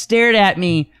like stared at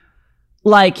me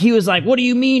like he was like, what do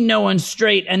you mean no one's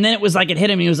straight? And then it was like it hit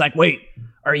him. He was like, wait,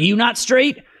 are you not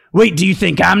straight? Wait, do you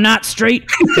think I'm not straight?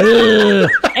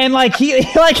 And like he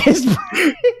like his.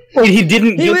 Wait, he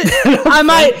didn't.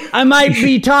 I might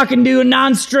be talking to a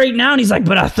non-straight now, and he's like,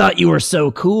 but I thought you were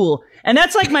so cool. And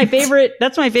that's like my favorite.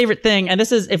 That's my favorite thing. And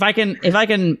this is if I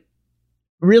can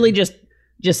really just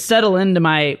settle into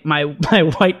my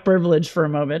white privilege for a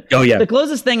moment. Oh yeah. The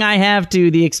closest thing I have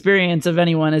to the experience of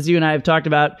anyone, as you and I have talked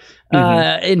about,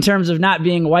 in terms of not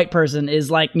being a white person,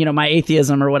 is like, you know, my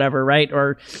atheism or whatever, right?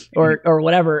 Or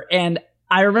whatever. And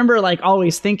I remember like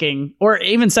always thinking, or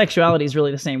even sexuality is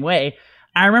really the same way.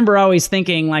 I remember always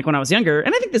thinking, like when I was younger,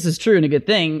 and I think this is true and a good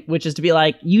thing, which is to be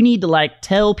like, you need to like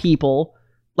tell people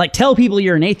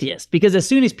you're an atheist, because as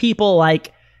soon as people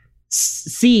like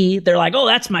see, they're like, oh,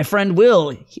 that's my friend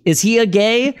Will. Is he a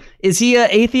gay? Is he a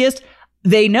atheist?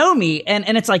 They know me.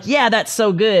 And it's like, yeah, that's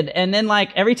so good. And then like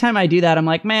every time I do that, I'm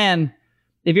like, man,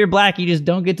 if you're black, you just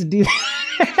don't get to do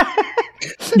that.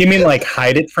 You mean like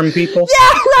hide it from people? Yeah,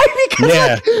 right.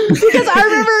 Because I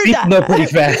remember people know pretty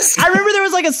fast. I remember there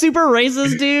was like a super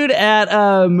racist dude at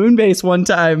Moonbase one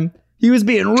time. He was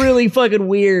being really fucking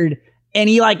weird, and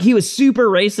he was super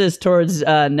racist towards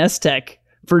Nestec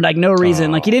for like no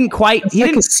reason. Like he didn't.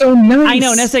 Is so nice. I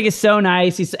know Nestec is so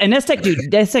nice. And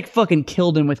Nestec fucking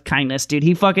killed him with kindness, dude.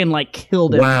 He fucking like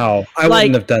killed him. Wow, I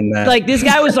wouldn't have done that. Like this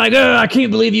guy was like, oh, I can't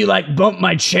believe you like bumped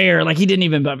my chair. Like he didn't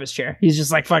even bump his chair. He's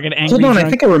just like fucking angry. Hold on, drunk. I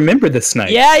think I remember this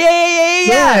night.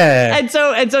 Yeah. And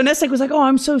so Nestec was like, oh,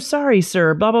 I'm so sorry,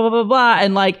 sir. Blah blah blah blah blah.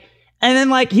 And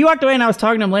then he walked away, and I was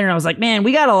talking to him later, and I was like, man,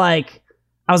 we gotta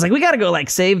go like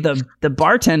save the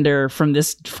bartender from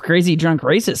this crazy drunk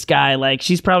racist guy. Like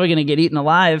she's probably gonna get eaten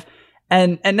alive.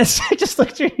 And this guy just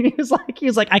looked at me. He was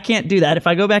like, I can't do that. If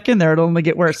I go back in there, it'll only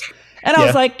get worse. And I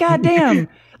was like, God damn.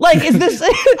 Like, is this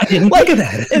I didn't think of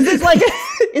that. Is this like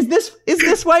is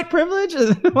this white privilege?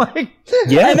 Like,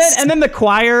 yes. And then the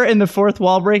choir in the fourth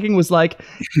wall breaking was like,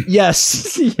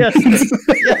 yes, yes,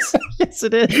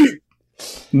 it is.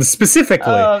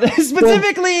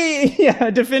 Specifically, yeah,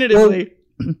 definitively.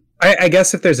 I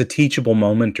guess if there's a teachable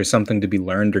moment or something to be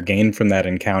learned or gained from that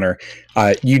encounter,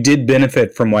 you did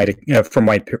benefit from white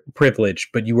privilege,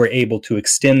 but you were able to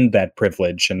extend that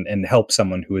privilege and help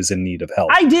someone who is in need of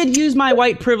help. I did use my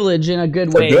white privilege in a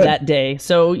good way that day.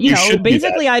 So, you know,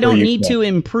 basically I don't need to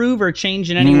improve or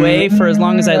change in any way for as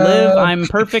long as I live. I'm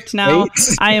perfect now.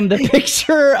 I am the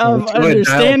picture of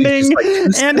understanding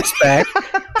and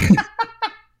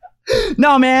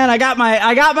No, man, I got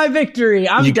my victory.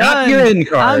 I'm done. Got your end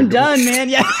card. I'm done, man.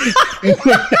 Yeah.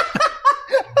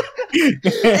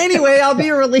 Anyway, I'll be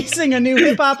releasing a new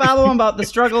hip hop album about the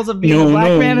struggles of being a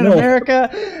black man in America,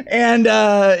 and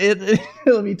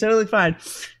it'll be totally fine.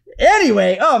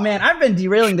 Anyway, oh man, I've been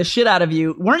derailing the shit out of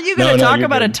you. Weren't you going to talk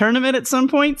about a tournament at some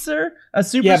point, sir? A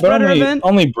super spreader event?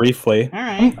 Only briefly. All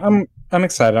right. I'm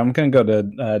excited. I'm going to go to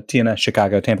TNS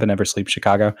Chicago, Tampa Never Sleep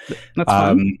Chicago. That's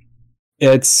fun.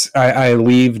 I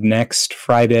leave next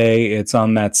Friday. It's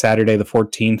on that Saturday, the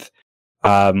 14th.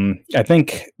 I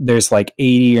think there's like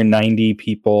 80 or 90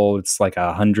 people. It's like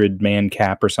 100-man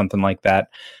cap or something like that.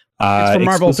 It's for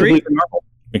Marvel 3?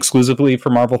 Exclusively for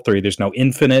Marvel 3. There's no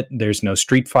Infinite. There's no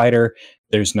Street Fighter.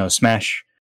 There's no Smash.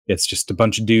 It's just a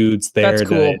bunch of dudes there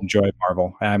to enjoy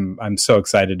Marvel. I'm so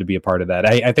excited to be a part of that.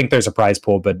 I think there's a prize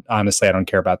pool, but honestly, I don't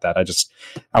care about that.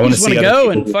 I want to see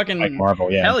go and fucking like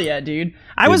Marvel. Yeah, hell yeah, dude.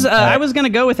 I was gonna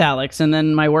go with Alex, and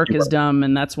then my work is dumb,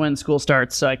 and that's when school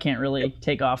starts, so I can't really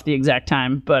take off the exact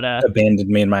time. But abandoned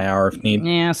me in my hour if need.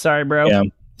 Yeah, sorry, bro. Yeah.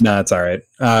 No, it's all right.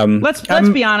 Let's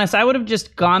be honest. I would have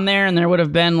just gone there, and there would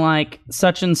have been like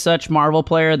such and such Marvel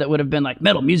player that would have been like,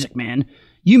 Metal Music Man,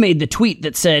 you made the tweet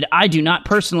that said, I do not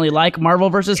personally like Marvel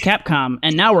versus Capcom,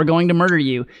 and now we're going to murder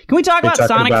you. Can we talk about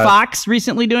Sonic Fox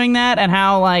recently doing that and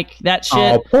how like that shit?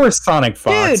 Oh, poor Sonic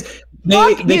Fox.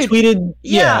 Dude, they tweeted,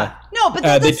 yeah. No, but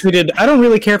they tweeted, I don't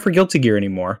really care for Guilty Gear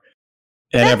anymore.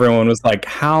 And everyone was like,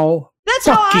 how? That's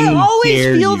how I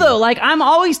always feel, though. Like, I'm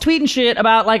always tweeting shit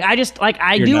about, like, I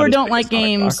do or don't like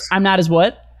games. Fox. I'm not as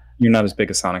what? You're not as big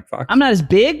as Sonic Fox. I'm not as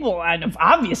big. Well,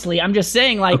 obviously, I'm just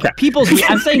saying, like,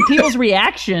 I'm saying people's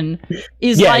reaction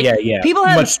is people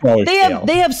have much smaller scale.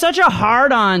 They have such a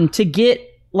hard on to get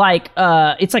like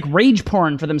it's like rage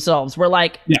porn for themselves. Where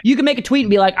like you can make a tweet and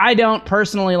be like, I don't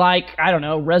personally like, I don't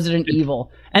know, Resident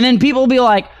Evil. And then people will be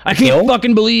like, I can't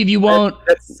fucking believe you won't.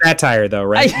 That's satire, though,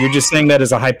 right? You're just saying that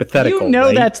as a hypothetical. You know,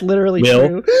 right? That's literally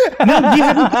true. No,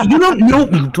 you don't know.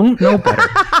 You don't know better.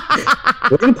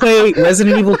 We're gonna play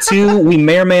Resident Evil 2. We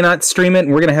may or may not stream it.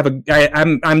 And we're gonna have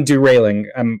I'm derailing.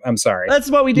 I'm sorry.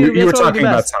 That's what we do. You were talking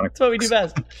about Sonic. That's what we do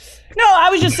best. No, I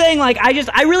was just saying, like,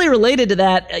 I really related to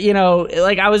that. You know,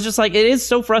 like I was just like, it is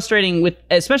so frustrating with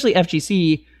especially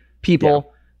FGC people.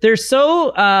 Yeah. They're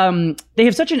so they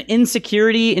have such an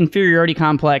inferiority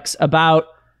complex about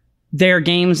their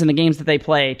games and the games that they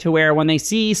play, to where when they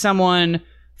see someone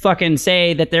fucking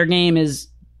say that their game is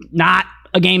not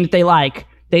a game that they like,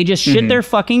 they just shit their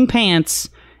fucking pants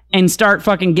and start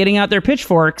fucking getting out their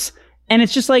pitchforks. And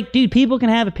it's just like, dude, people can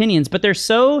have opinions, but they're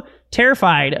so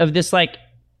terrified of this, like,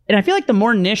 and I feel like the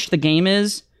more niche the game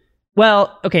is,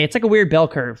 well, okay, it's like a weird bell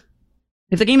curve.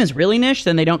 If the game is really niche,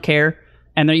 then they don't care.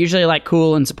 And they're usually like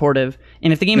cool and supportive.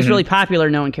 And if the game is really popular,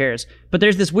 no one cares. But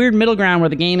there's this weird middle ground where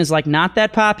the game is like not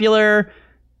that popular,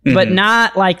 but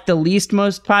not like the least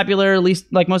most popular, least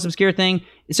like most obscure thing.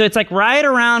 So it's like right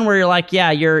around where you're like, yeah,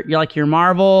 you're like your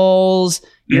Marvels,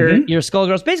 your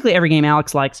Skullgirls, basically every game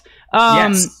Alex likes.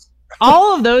 Yes.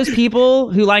 All of those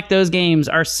people who like those games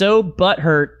are so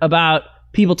butthurt about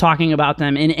people talking about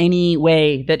them in any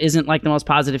way that isn't like the most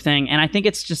positive thing. And I think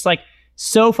it's just like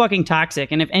so fucking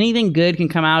toxic. And if anything good can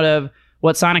come out of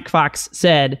what Sonic Fox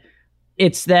said,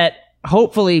 it's that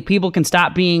hopefully people can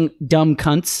stop being dumb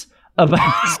cunts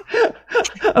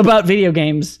about video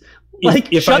games. Like,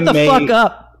 shut the fuck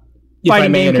up,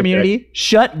 fighting game community.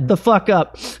 Shut the fuck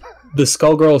up. The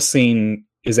Skullgirls scene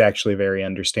is actually very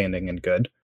understanding and good.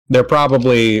 They're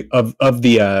probably of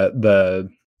the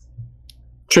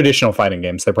traditional fighting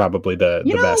games, they're probably the best.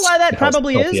 You know why that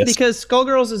probably is? Because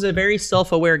Skullgirls is a very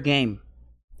self-aware game.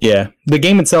 Yeah, the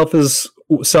game itself is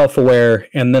self-aware,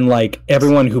 and then like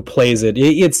everyone who plays it,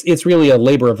 it's really a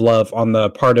labor of love on the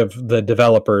part of the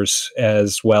developers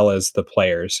as well as the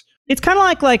players. It's kind of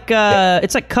like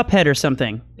it's like Cuphead or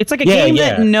something. It's like a game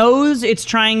that knows it's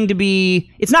trying to be.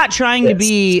 It's not trying to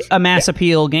be a mass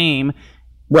appeal game.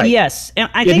 Right. Yes, and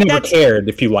I think think never cared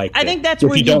if you liked it. I think that's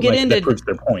where you get into. That proves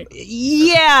their point.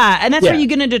 Yeah, and that's where you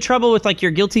get into trouble with like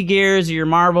your Guilty Gears, or your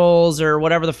Marvels, or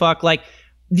whatever the fuck. Like,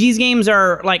 these games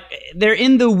are like, they're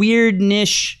in the weird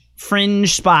niche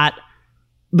fringe spot,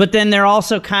 but then they're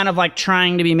also kind of like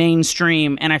trying to be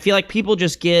mainstream. And I feel like people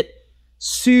just get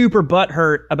super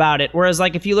butthurt about it. Whereas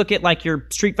like if you look at like your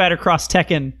Street Fighter Cross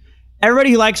Tekken,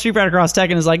 everybody who likes Street Fighter Cross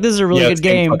Tekken is like, this is a really good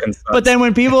game. But then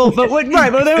when people, but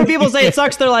then when people say it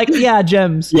sucks, they're like, yeah,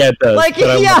 gems. Yeah, it does. Like,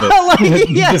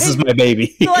 this is my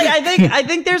baby. So like, I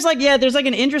think there's like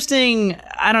an interesting,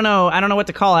 I don't know what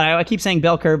to call it. I keep saying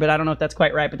bell curve, but I don't know if that's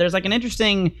quite right. But there's like an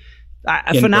interesting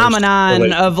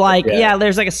phenomenon of like,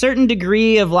 there's like a certain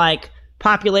degree of like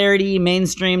popularity,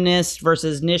 mainstreamness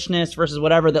versus nicheness versus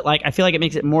whatever, that like, I feel like it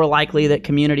makes it more likely that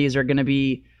communities are going to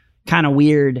be kind of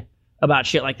weird about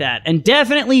shit like that. And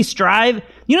definitely Strive.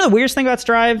 You know the weirdest thing about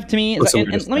Strive to me is,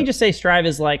 and let me just say, Strive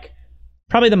is like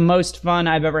probably the most fun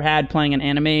I've ever had playing an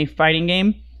anime fighting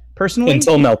game, personally.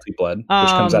 Until Melty Blood, which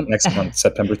comes out next month,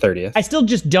 September 30th. I still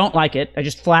just don't like it. I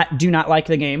just flat do not like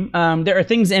the game. There are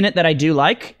things in it that I do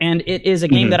like, and it is a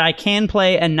game that I can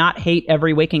play and not hate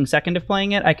every waking second of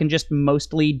playing it. I can just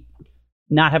mostly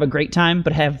not have a great time,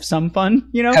 but have some fun,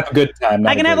 you know? Have a good time.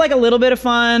 I can have like a little bit of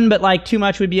fun, but like too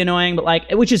much would be annoying, but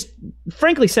like, which is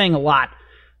frankly saying a lot.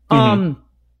 And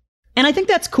I think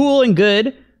that's cool and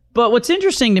good. But what's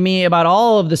interesting to me about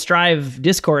all of the Strive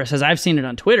discourse, as I've seen it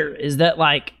on Twitter, is that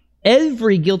like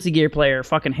every Guilty Gear player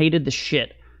fucking hated the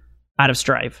shit out of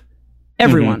Strive.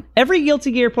 Everyone. Every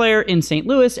Guilty Gear player in St.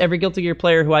 Louis, every Guilty Gear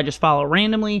player who I just follow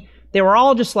randomly, they were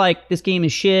all just like, this game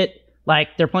is shit. Like,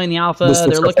 they're playing the alpha,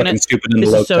 they're looking at,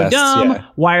 this is so dumb. Yeah.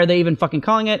 Why are they even fucking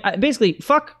calling it? Basically,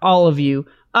 fuck all of you.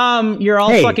 You're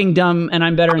all fucking dumb, and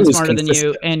I'm better and smarter than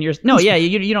you. And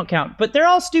you don't count. But they're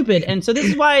all stupid, and so this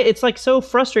is why it's like so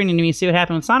frustrating to me to see what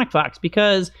happened with Sonic Fox,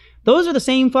 because those are the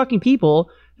same fucking people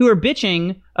who are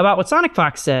bitching about what Sonic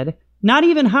Fox said. Not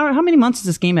even how many months is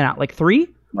this game out? Like 3?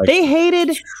 They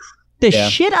hated the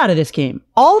shit out of this game.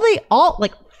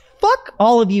 Fuck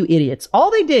all of you idiots.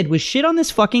 All they did was shit on this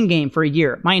fucking game for a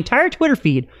year. My entire Twitter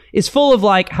feed is full of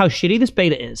like how shitty this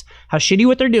beta is, how shitty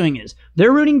what they're doing is.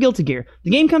 They're ruining Guilty Gear.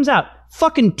 The game comes out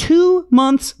fucking 2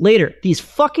 months later. These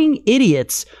fucking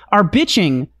idiots are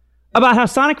bitching about how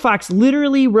Sonic Fox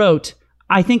literally wrote,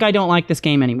 I think I don't like this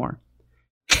game anymore.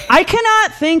 I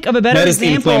cannot think of a better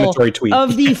example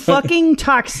of the fucking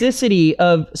toxicity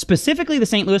of specifically the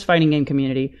St. Louis fighting game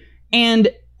community and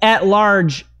at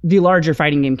large the larger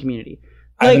fighting game community.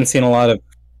 I haven't seen a lot of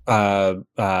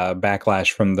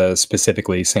backlash from the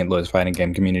specifically St. Louis fighting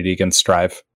game community against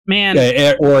Strive,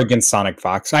 or against Sonic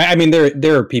Fox. I mean,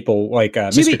 there are people like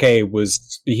Mr. K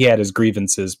he had his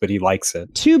grievances, but he likes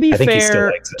it. To be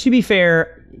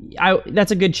fair,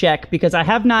 that's a good check, because I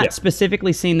have not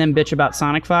specifically seen them bitch about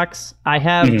Sonic Fox. I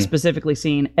have specifically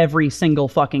seen every single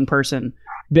fucking person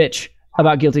bitch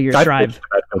about Guilty Gear Strive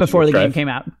before the game came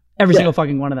out. Every single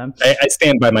fucking one of them. I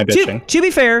stand by my bitching. To be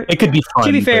fair, it could be fun.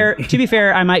 To be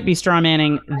fair, I might be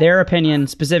strawmanning their opinion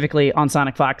specifically on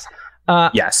Sonic Fox.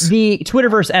 Yes. The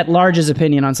Twitterverse at large's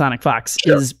opinion on Sonic Fox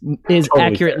is totally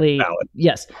accurately valid.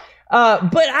 Yes.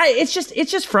 But it's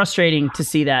just frustrating to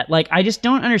see that. Like, I just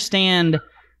don't understand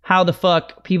how the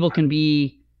fuck people can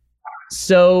be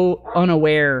so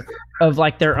unaware of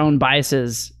like their own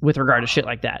biases with regard to shit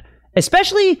like that.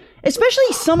 Especially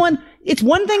someone. It's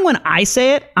one thing when I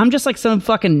say it. I'm just like some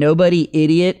fucking nobody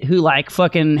idiot who like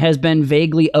fucking has been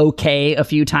vaguely okay a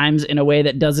few times in a way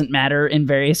that doesn't matter in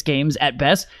various games at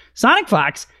best. Sonic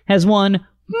Fox has won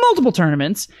multiple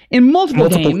tournaments in multiple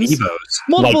games,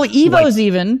 multiple Evos,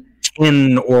 even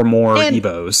 10 or more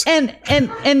Evos,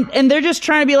 and they're just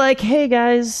trying to be like, hey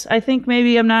guys, I think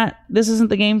maybe this isn't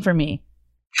the game for me,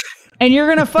 and you're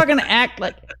gonna fucking act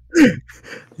like.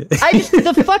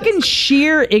 The fucking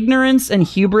sheer ignorance and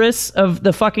hubris of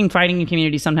the fucking fighting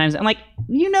community sometimes. And like,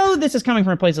 this is coming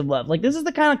from a place of love. Like, this is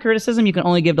the kind of criticism you can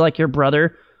only give to like your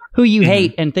brother who you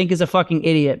hate and think is a fucking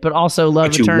idiot, but also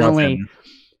love eternally.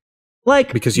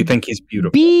 Like, because you think he's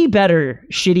beautiful. Be better,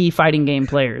 shitty fighting game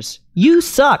players. You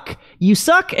suck. You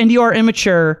suck and you are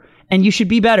immature and you should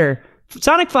be better.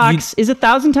 Sonic Fox is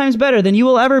 1,000 times better than you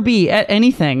will ever be at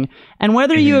anything. And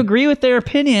whether you agree with their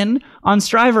opinion on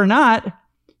Strive or not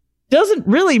doesn't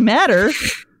really matter.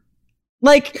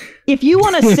 Like, if you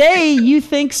want to say you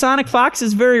think Sonic Fox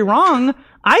is very wrong,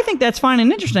 I think that's fine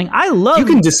and interesting. You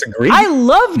can disagree. I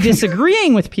love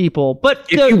disagreeing with people, but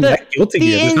if you like Guilty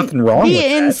Gear, there's nothing wrong with that.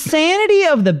 The insanity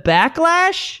of the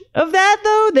backlash of that,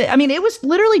 though, it was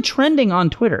literally trending on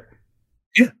Twitter.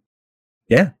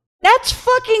 Yeah. That's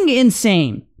fucking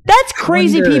insane. That's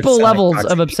crazy people levels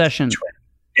of obsession.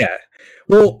 Yeah.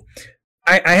 Well,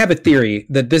 I have a theory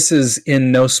that this is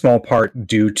in no small part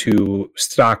due to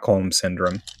Stockholm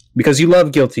Syndrome. Because you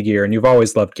love Guilty Gear, and you've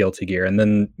always loved Guilty Gear. And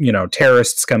then,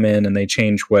 terrorists come in and they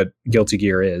change what Guilty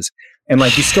Gear is. And,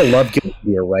 like, you still love Guilty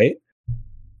Gear, right?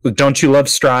 Don't you love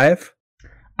Strive?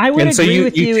 I would agree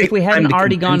with you if we hadn't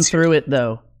already gone through it,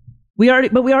 though. We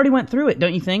already went through it,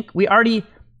 don't you think?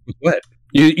 What?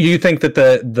 You think that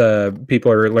the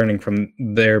people are learning from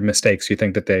their mistakes? You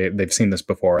think that they've seen this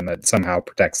before and that somehow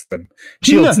protects them,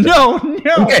 shields them? No.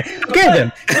 Okay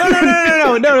then.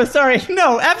 No. Sorry,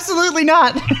 no, absolutely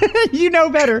not. You know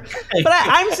better. But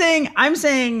I'm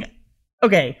saying,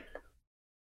 okay.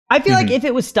 I feel like if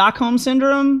it was Stockholm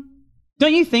Syndrome,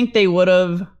 don't you think they would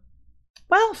have?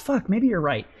 Well, fuck. Maybe you're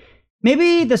right.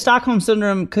 Maybe the Stockholm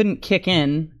Syndrome couldn't kick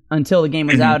in until the game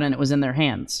was out and it was in their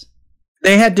hands.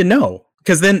 They had to know.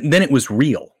 Because then it was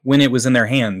real when it was in their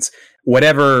hands.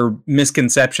 Whatever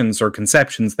misconceptions or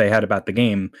conceptions they had about the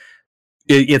game,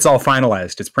 it's all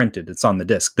finalized. It's printed. It's on the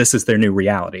disc. This is their new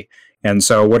reality. And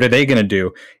so, what are they going to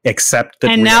do? Accept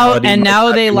that? And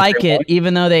now they like it,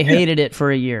 even though they hated it for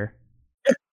a year.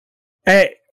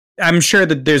 I'm sure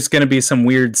that there's going to be some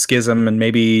weird schism, and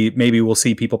maybe we'll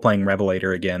see people playing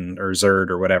Revelator again or Zerd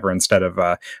or whatever instead of,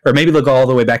 or maybe they'll go all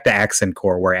the way back to Accent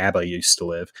Core where Abba used to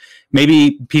live.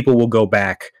 Maybe people will go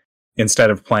back instead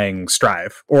of playing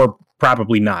Strive, or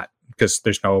probably not because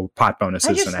there's no pot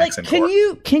bonuses in Accent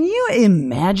Core. Can you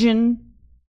imagine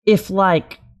if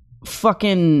like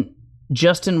fucking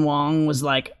Justin Wong was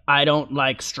like, I don't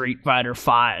like Street Fighter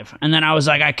 5, and then I was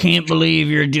like, I can't believe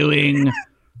you're doing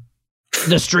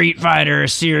the Street Fighter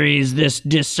series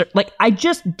like I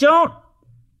don't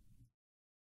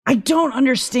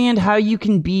understand how you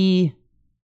can be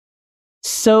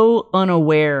so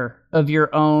unaware of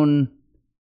your own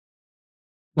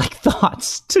like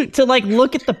thoughts to like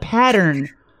look at the pattern.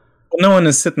 Well, no one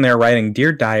is sitting there writing,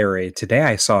 Dear Diary, today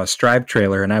I saw a Strive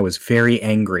trailer and I was very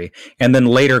angry. And then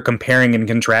later comparing and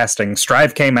contrasting.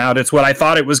 Strive came out, it's what I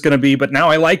thought it was going to be, but now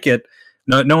I like it.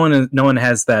 No one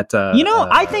has that.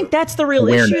 I think that's the real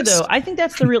awareness. issue,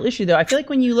 though. I feel like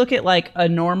when you look at like a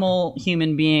normal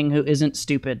human being who isn't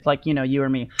stupid, like you or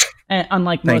me, and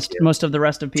unlike most of the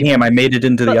rest of people. Damn, I made it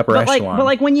into the upper echelon. But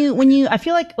like when you, I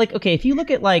feel like okay, if you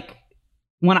look at like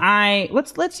when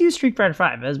let's use Street Fighter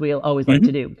 5 as we always like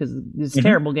to do because it's a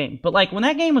terrible game. But like when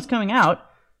that game was coming out,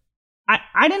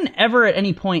 I didn't ever at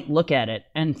any point look at it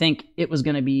and think it was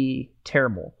going to be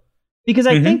terrible because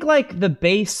I think like the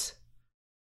base.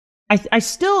 I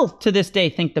still, to this day,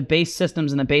 think the base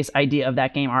systems and the base idea of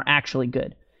that game are actually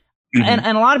good. And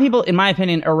a lot of people, in my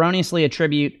opinion, erroneously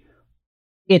attribute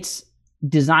its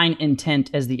design intent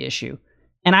as the issue.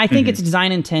 And I think its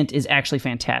design intent is actually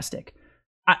fantastic.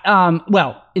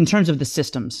 Well, in terms of the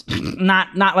systems,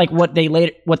 not like what they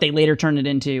later turned it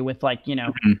into with like,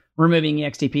 removing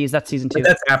EXTPs. That's season 2. But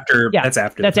that's after. Yeah, That's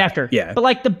after. Yeah. But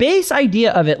like the base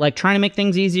idea of it, like trying to make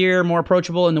things easier, more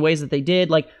approachable in the ways that they did,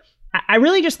 like, I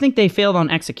really just think they failed on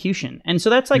execution. And so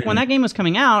that's like when that game was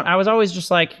coming out, I was always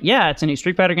just like, yeah, it's a new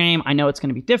Street Fighter game. I know it's going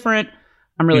to be different.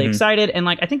 I'm really excited. And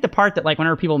like, I think the part that like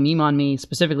whenever people meme on me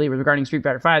specifically regarding Street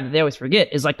Fighter 5 that they always forget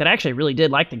is like that I actually really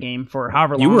did like the game for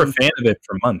however long. You were a fan of it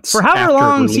for months. For however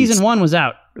long season 1 was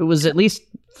out. It was at least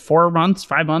 4 months,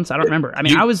 5 months. I don't remember. I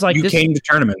mean, I was like, you came to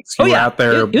tournaments. You were out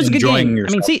there it was a good game.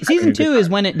 Yourself. I mean, season 2 is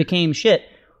when it became shit.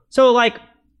 So like,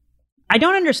 I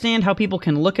don't understand how people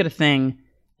can look at a thing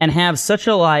and have such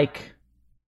a like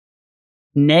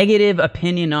negative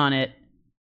opinion on it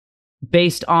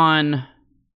based on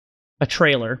a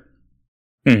trailer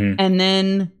and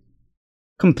then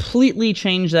completely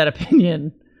change that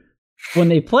opinion when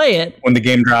they play it. When the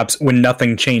game drops, when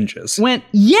nothing changes. Right.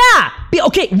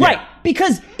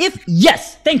 Because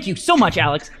thank you so much,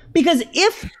 Alex. Because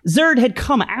if Zerd had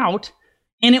come out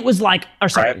and it was like,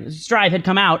 Strive had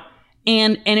come out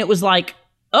and it was like,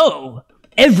 oh,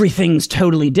 everything's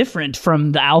totally different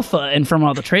from the alpha and from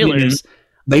all the trailers.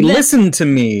 They listened to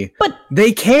me, but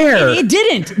they care. It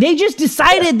didn't. They just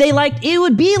decided they liked. It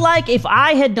would be like if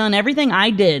I had done everything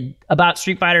I did about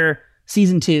Street Fighter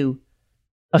Season 2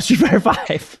 of Street Fighter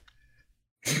 5,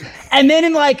 and then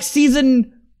in like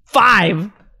Season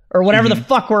 5 or whatever the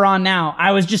fuck we're on now,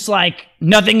 I was just like,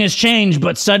 nothing has changed,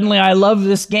 but suddenly I love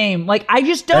this game. Like, I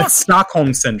just don't. That's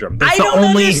Stockholm Syndrome. I don't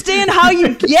understand how you.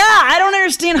 I don't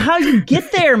understand how you get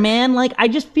there, man. Like, I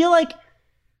just feel like,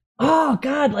 oh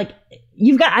God, like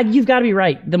you've got to be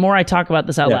right. The more I talk about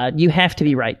this out loud, you have to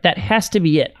be right. That has to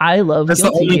be it. I love. That's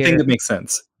the only thing that makes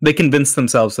sense. They convinced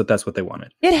themselves that that's what they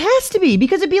wanted. It has to be,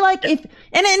 because it'd be like if,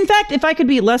 and in fact, if I could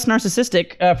be less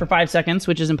narcissistic for 5 seconds,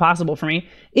 which is impossible for me,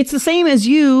 it's the same as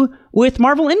you with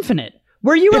Marvel Infinite,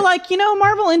 where you were like,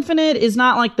 Marvel Infinite is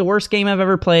not like the worst game I've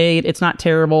ever played. It's not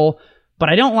terrible, but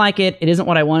I don't like it. It isn't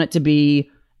what I want it to be.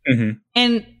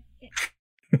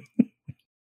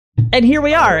 And here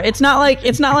we are. It's not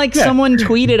like someone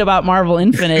tweeted about Marvel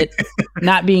Infinite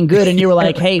not being good and you were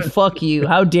like, hey, fuck you.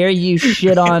 How dare you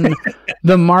shit on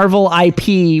the Marvel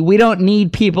IP? We don't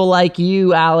need people like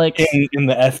you, Alex. In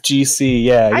the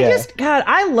FGC,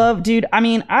 I love, dude. I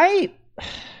mean,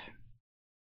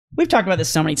 we've talked about this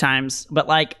so many times, but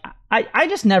like, I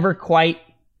just never quite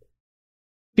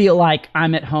feel like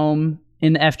I'm at home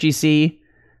in the FGC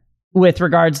with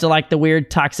regards to like the weird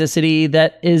toxicity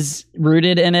that is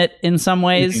rooted in it in some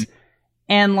ways.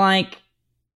 And like,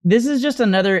 this is just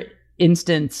another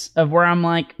instance of where I'm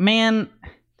like, man,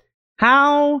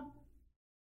 how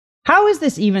is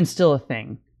this even still a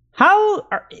thing?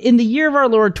 In the year of our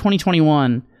Lord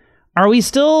 2021, are we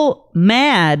still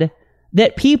mad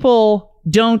that people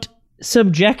don't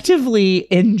subjectively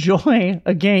enjoy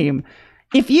a game?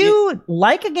 If you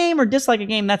like a game or dislike a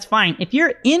game, that's fine. If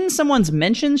you're in someone's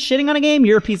mentions shitting on a game,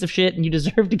 you're a piece of shit and you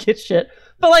deserve to get shit.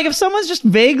 But like, if someone's just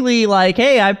vaguely like,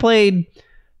 hey, I played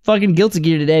fucking Guilty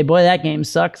Gear today. Boy, that game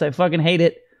sucks. I fucking hate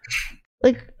it.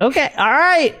 Like, okay, all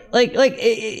right.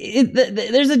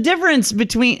 There's a difference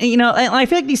between, and I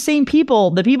feel like these same people,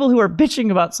 the people who are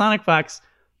bitching about Sonic Fox,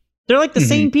 they're like the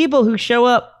same people who show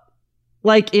up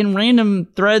like in random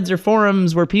threads or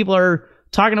forums where people are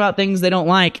talking about things they don't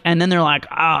like, and then they're like,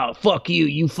 oh, fuck you,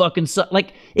 you fucking suck.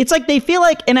 Like, it's like they feel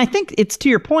like, and I think it's to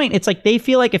your point, it's like they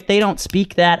feel like if they don't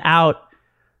speak that out,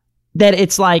 that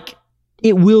it's like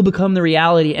it will become the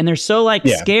reality, and they're so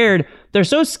scared. They're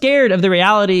so scared of the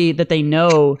reality that they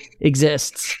know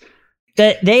exists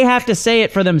that they have to say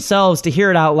it for themselves to hear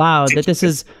it out loud, that this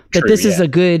is a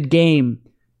good game.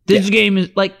 This game is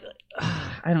like,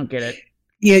 I don't get it.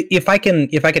 Yeah, if I can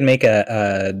make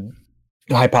a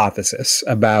hypothesis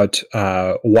about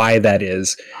why that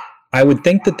is, I would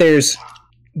think that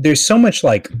there's so much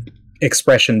like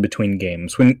expression between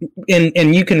games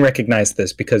and you can recognize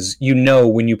this because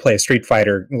when you play a Street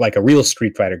Fighter, like a real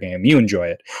Street Fighter game, you enjoy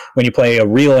it. When you play a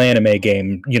real anime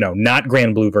game, not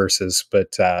Grand Blue Versus,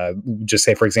 but just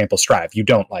say for example Strive, you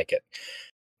don't like it.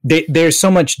 There's so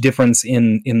much difference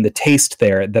in the taste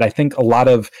there that I think a lot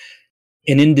of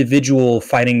an individual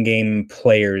fighting game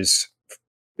player's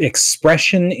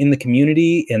expression in the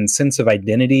community and sense of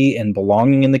identity and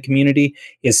belonging in the community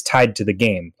is tied to the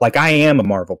game. Like, I am a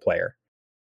Marvel player.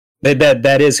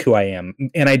 That is who I am.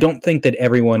 And I don't think that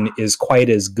everyone is quite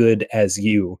as good as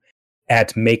you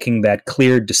at making that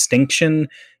clear distinction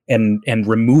and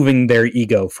removing their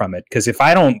ego from it. Because if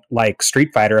I don't like Street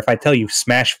Fighter, if I tell you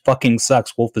Smash fucking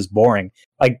sucks, Wolf is boring,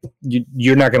 like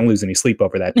you're not going to lose any sleep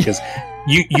over that because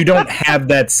you don't have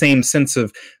that same sense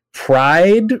of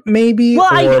pride, maybe. Well,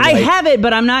 I have it,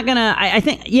 but I'm not gonna. I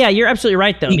think, yeah, you're absolutely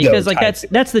right though, because like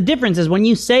that's the difference is when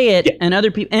you say it, and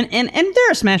other people, and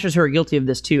there are Smashers who are guilty of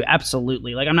this too.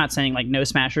 Absolutely, like I'm not saying like no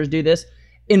Smashers do this.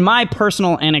 In my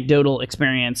personal anecdotal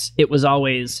experience, it was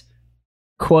always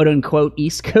quote unquote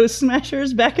East Coast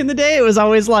Smashers back in the day. It was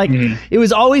always like it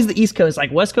was always the East Coast.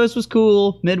 Like West Coast was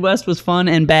cool, Midwest was fun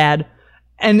and bad,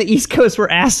 and the East Coast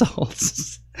were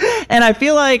assholes. And I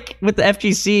feel like with the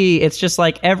FGC, it's just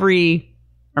like or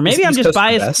maybe I'm just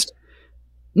biased.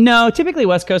 No, typically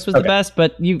West Coast was the best,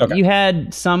 but you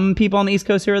had some people on the East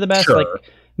Coast who were the best, like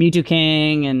Mewtwo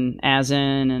King and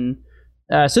Azen,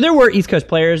 and so there were East Coast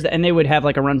players, and they would have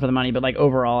like a run for the money. But like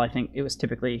overall, I think it was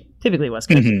typically West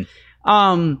Coast.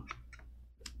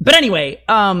 But anyway,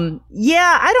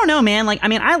 yeah, I don't know, man. Like, I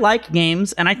mean, I like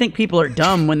games, and I think people are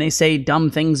dumb when they say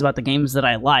dumb things about the games that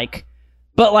I like.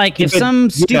 But like, if some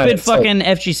stupid fucking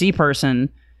FGC person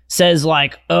says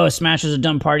like, "Oh, Smash is a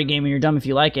dumb party game, and you're dumb if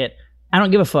you like it," I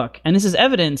don't give a fuck. And this is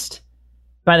evidenced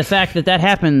by the fact that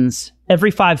happens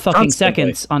every 5 fucking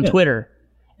seconds on Twitter,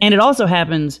 and it also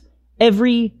happens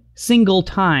every single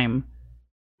time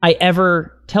I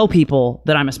ever tell people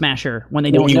that I'm a Smasher when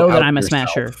they don't know that I'm a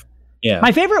Smasher. Yeah.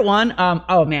 My favorite one.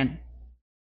 Oh man,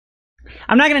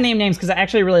 I'm not gonna name names because I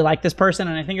actually really like this person,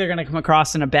 and I think they're gonna come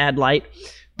across in a bad light,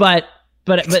 but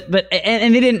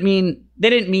and they didn't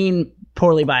mean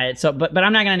poorly by it. So, but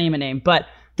I'm not going to name a name, but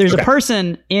there's a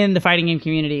person in the fighting game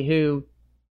community who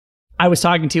I was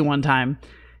talking to one time,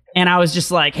 and I was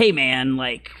just like, hey man,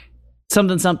 like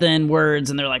something words.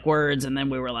 And they're like words. And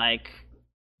then we were like,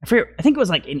 I think it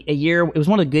was like in a year. It was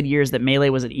one of the good years that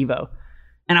Melee was at Evo.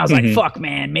 And I was like, fuck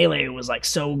man, Melee was like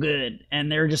so good.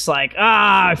 And they're just like,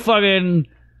 fucking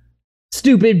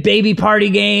stupid baby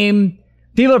party game.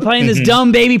 People are playing this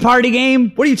dumb baby party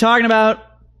game. What are you talking about?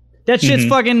 That shit's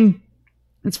fucking,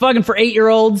 it's fucking for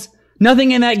 8-year-olds.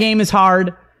 Nothing in that game is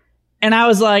hard. And I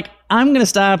was like, I'm going to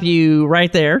stop you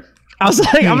right there. I was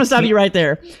like, I'm going to stop you right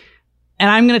there. And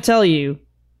I'm going to tell you,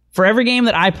 for every game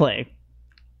that I play,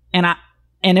 and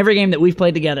every game that we've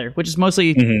played together, which is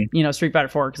mostly, Street Fighter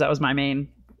 4, because that was my main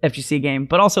FGC game,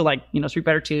 but also like, Street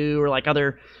Fighter 2 or like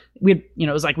other, it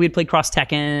was like we'd played Cross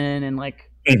Tekken and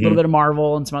like a little bit of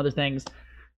Marvel and some other things.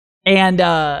 And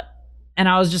I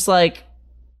was just like,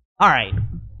 all right,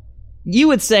 you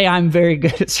would say I'm very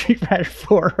good at Street Fighter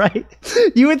 4, right?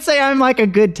 You would say I'm like a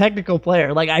good technical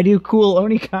player. Like I do cool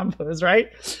Oni combos,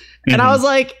 right? And I was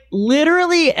like,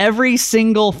 literally every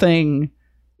single thing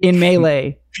in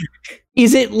Melee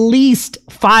is at least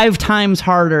 5 times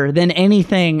harder than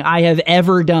anything I have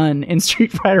ever done in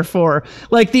Street Fighter 4.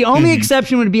 Like the only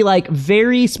exception would be like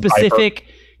very specific...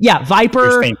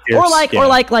 Viper, or like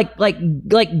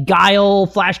Guile,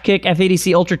 Flash Kick,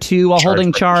 FADC Ultra 2 while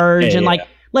holding charge, and like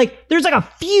there's like a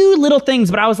few little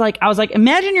things, but I was like,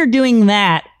 imagine you're doing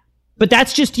that, but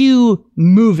that's just you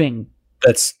moving.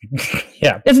 That's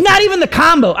It's not even the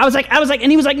combo. I was like,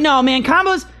 and he was like, no man,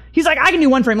 combos. He's like, I can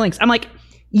do 1 frame links. I'm like,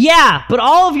 Yeah, but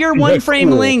all of your one frame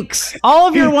cool. links,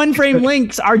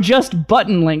 are just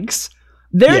button links.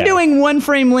 They're doing one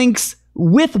frame links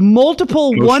with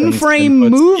multiple one frame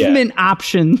movement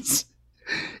options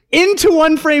into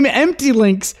one frame empty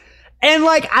links. And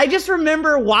like, I just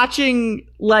remember watching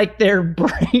like their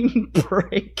brain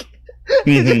break.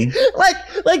 Mm-hmm.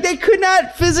 like they could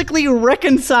not physically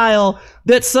reconcile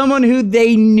that someone who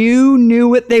they knew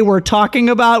what they were talking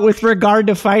about with regard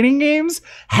to fighting games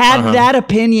had that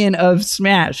opinion of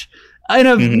Smash and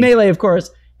of Melee, of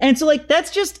course. And so like,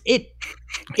 that's just it.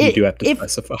 You do have to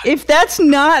specify. If that's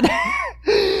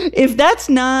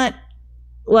not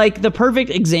like the perfect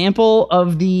example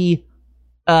of the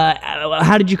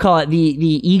how did you call it, the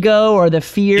ego or the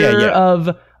fear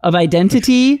of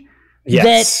identity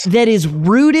that is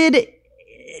rooted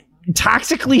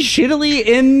toxically shittily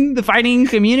in the fighting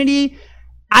community,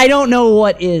 I don't know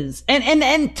what is.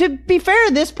 And to be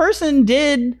fair, this person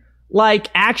did like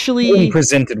actually when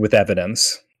presented with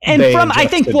evidence. And I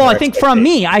think from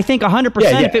me, I think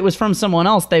 100% if it was from someone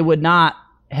else, they would not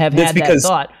have had that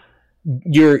thought.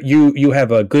 You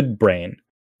have a good brain,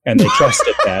 and they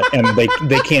trusted that, and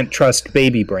they can't trust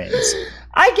baby brains.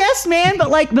 I guess, man, but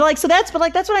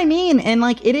that's what I mean. And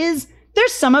like, there's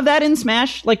some of that in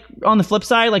Smash. Like on the flip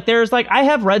side, like there's like, I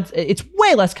have read, it's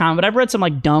way less common, but I've read some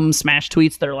like dumb Smash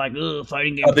tweets that are like,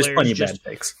 fighting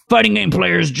game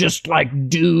players just like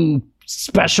do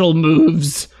special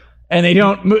moves. And they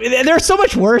don't move. They're so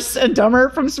much worse and dumber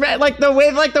from Smash. Like the way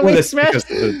Smash,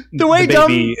 the way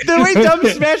dumb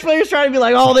Smash players try to be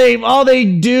like, all they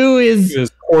do is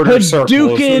quarter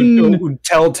Hadouken, circles,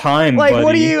 tell time. Like, buddy.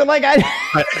 What do you like? I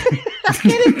can't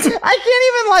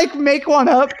even like make one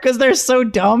up because they're so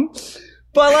dumb.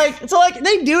 But like, so like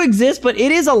they do exist, but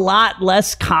it is a lot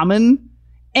less common,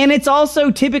 and it's also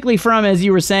typically from, as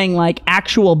you were saying, like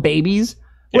actual babies.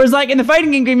 Whereas, like, in the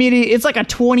fighting game community, it's like a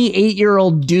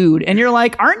 28-year-old dude. And you're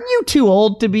like, aren't you too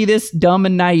old to be this dumb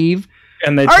and naive?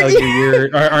 And they tell you,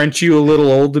 aren't you a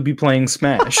little old to be playing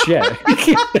Smash? Yeah.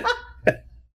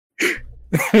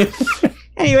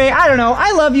 Anyway, I don't know.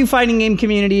 I love you, fighting game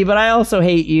community, but I also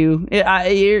hate you.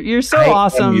 You're so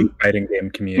awesome. You, fighting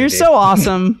game community. You're so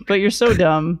awesome, but you're so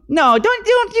dumb. No, don't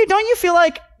you feel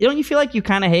like you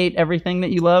kind of hate everything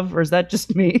that you love, or is that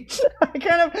just me?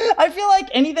 I feel like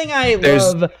anything I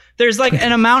love, there's like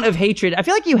an amount of hatred. I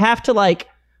feel like you have to like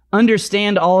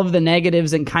understand all of the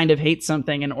negatives and kind of hate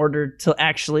something in order to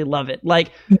actually love it.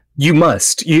 Like you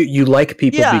must. You like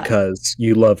people because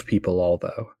you love people all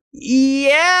though.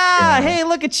 Yeah. Hey,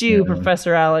 look at you,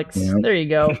 Professor Alex. Yeah. There you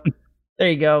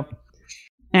go.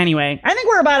 Anyway, I think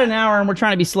we're about an hour and we're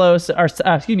trying to be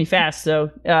fast.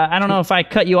 So I don't know if I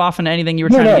cut you off into anything you were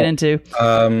trying to get into.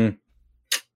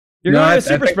 You're going to a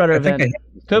super spreader event.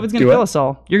 COVID's going to kill us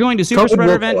all. You're going to super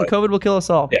spreader event and COVID will kill us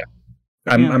all. Yeah.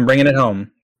 I'm bringing it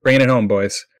home. Bringing it home,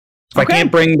 boys. If I can't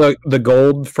bring the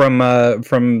gold from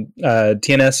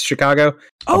TNS Chicago,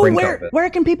 where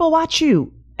can people watch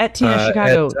you? At TNS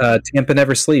Chicago. At Tampa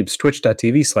Never Sleeps,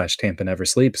 twitch.tv/Tampa Never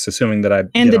Sleeps, assuming that I...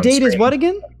 And the date is what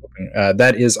again?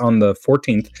 That is on the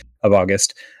 14th of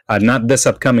August. Not this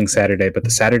upcoming Saturday, but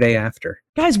the Saturday after.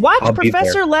 Guys, watch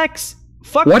Professor Lex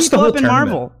fuck people up in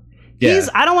Marvel. Yeah.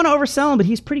 I don't want to oversell him, but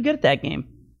he's pretty good at that game.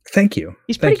 Thank you.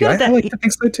 He's pretty good at that. I like to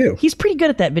think so too. He's pretty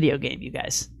good at that video game, you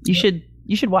guys. You should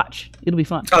watch. It'll be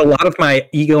fun. A lot of my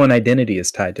ego and identity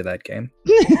is tied to that game.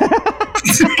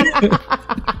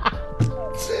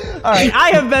 All right, I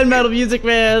have been Metal Music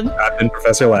Man. I've been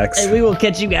Professor Lex. And we will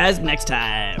catch you guys next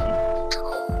time.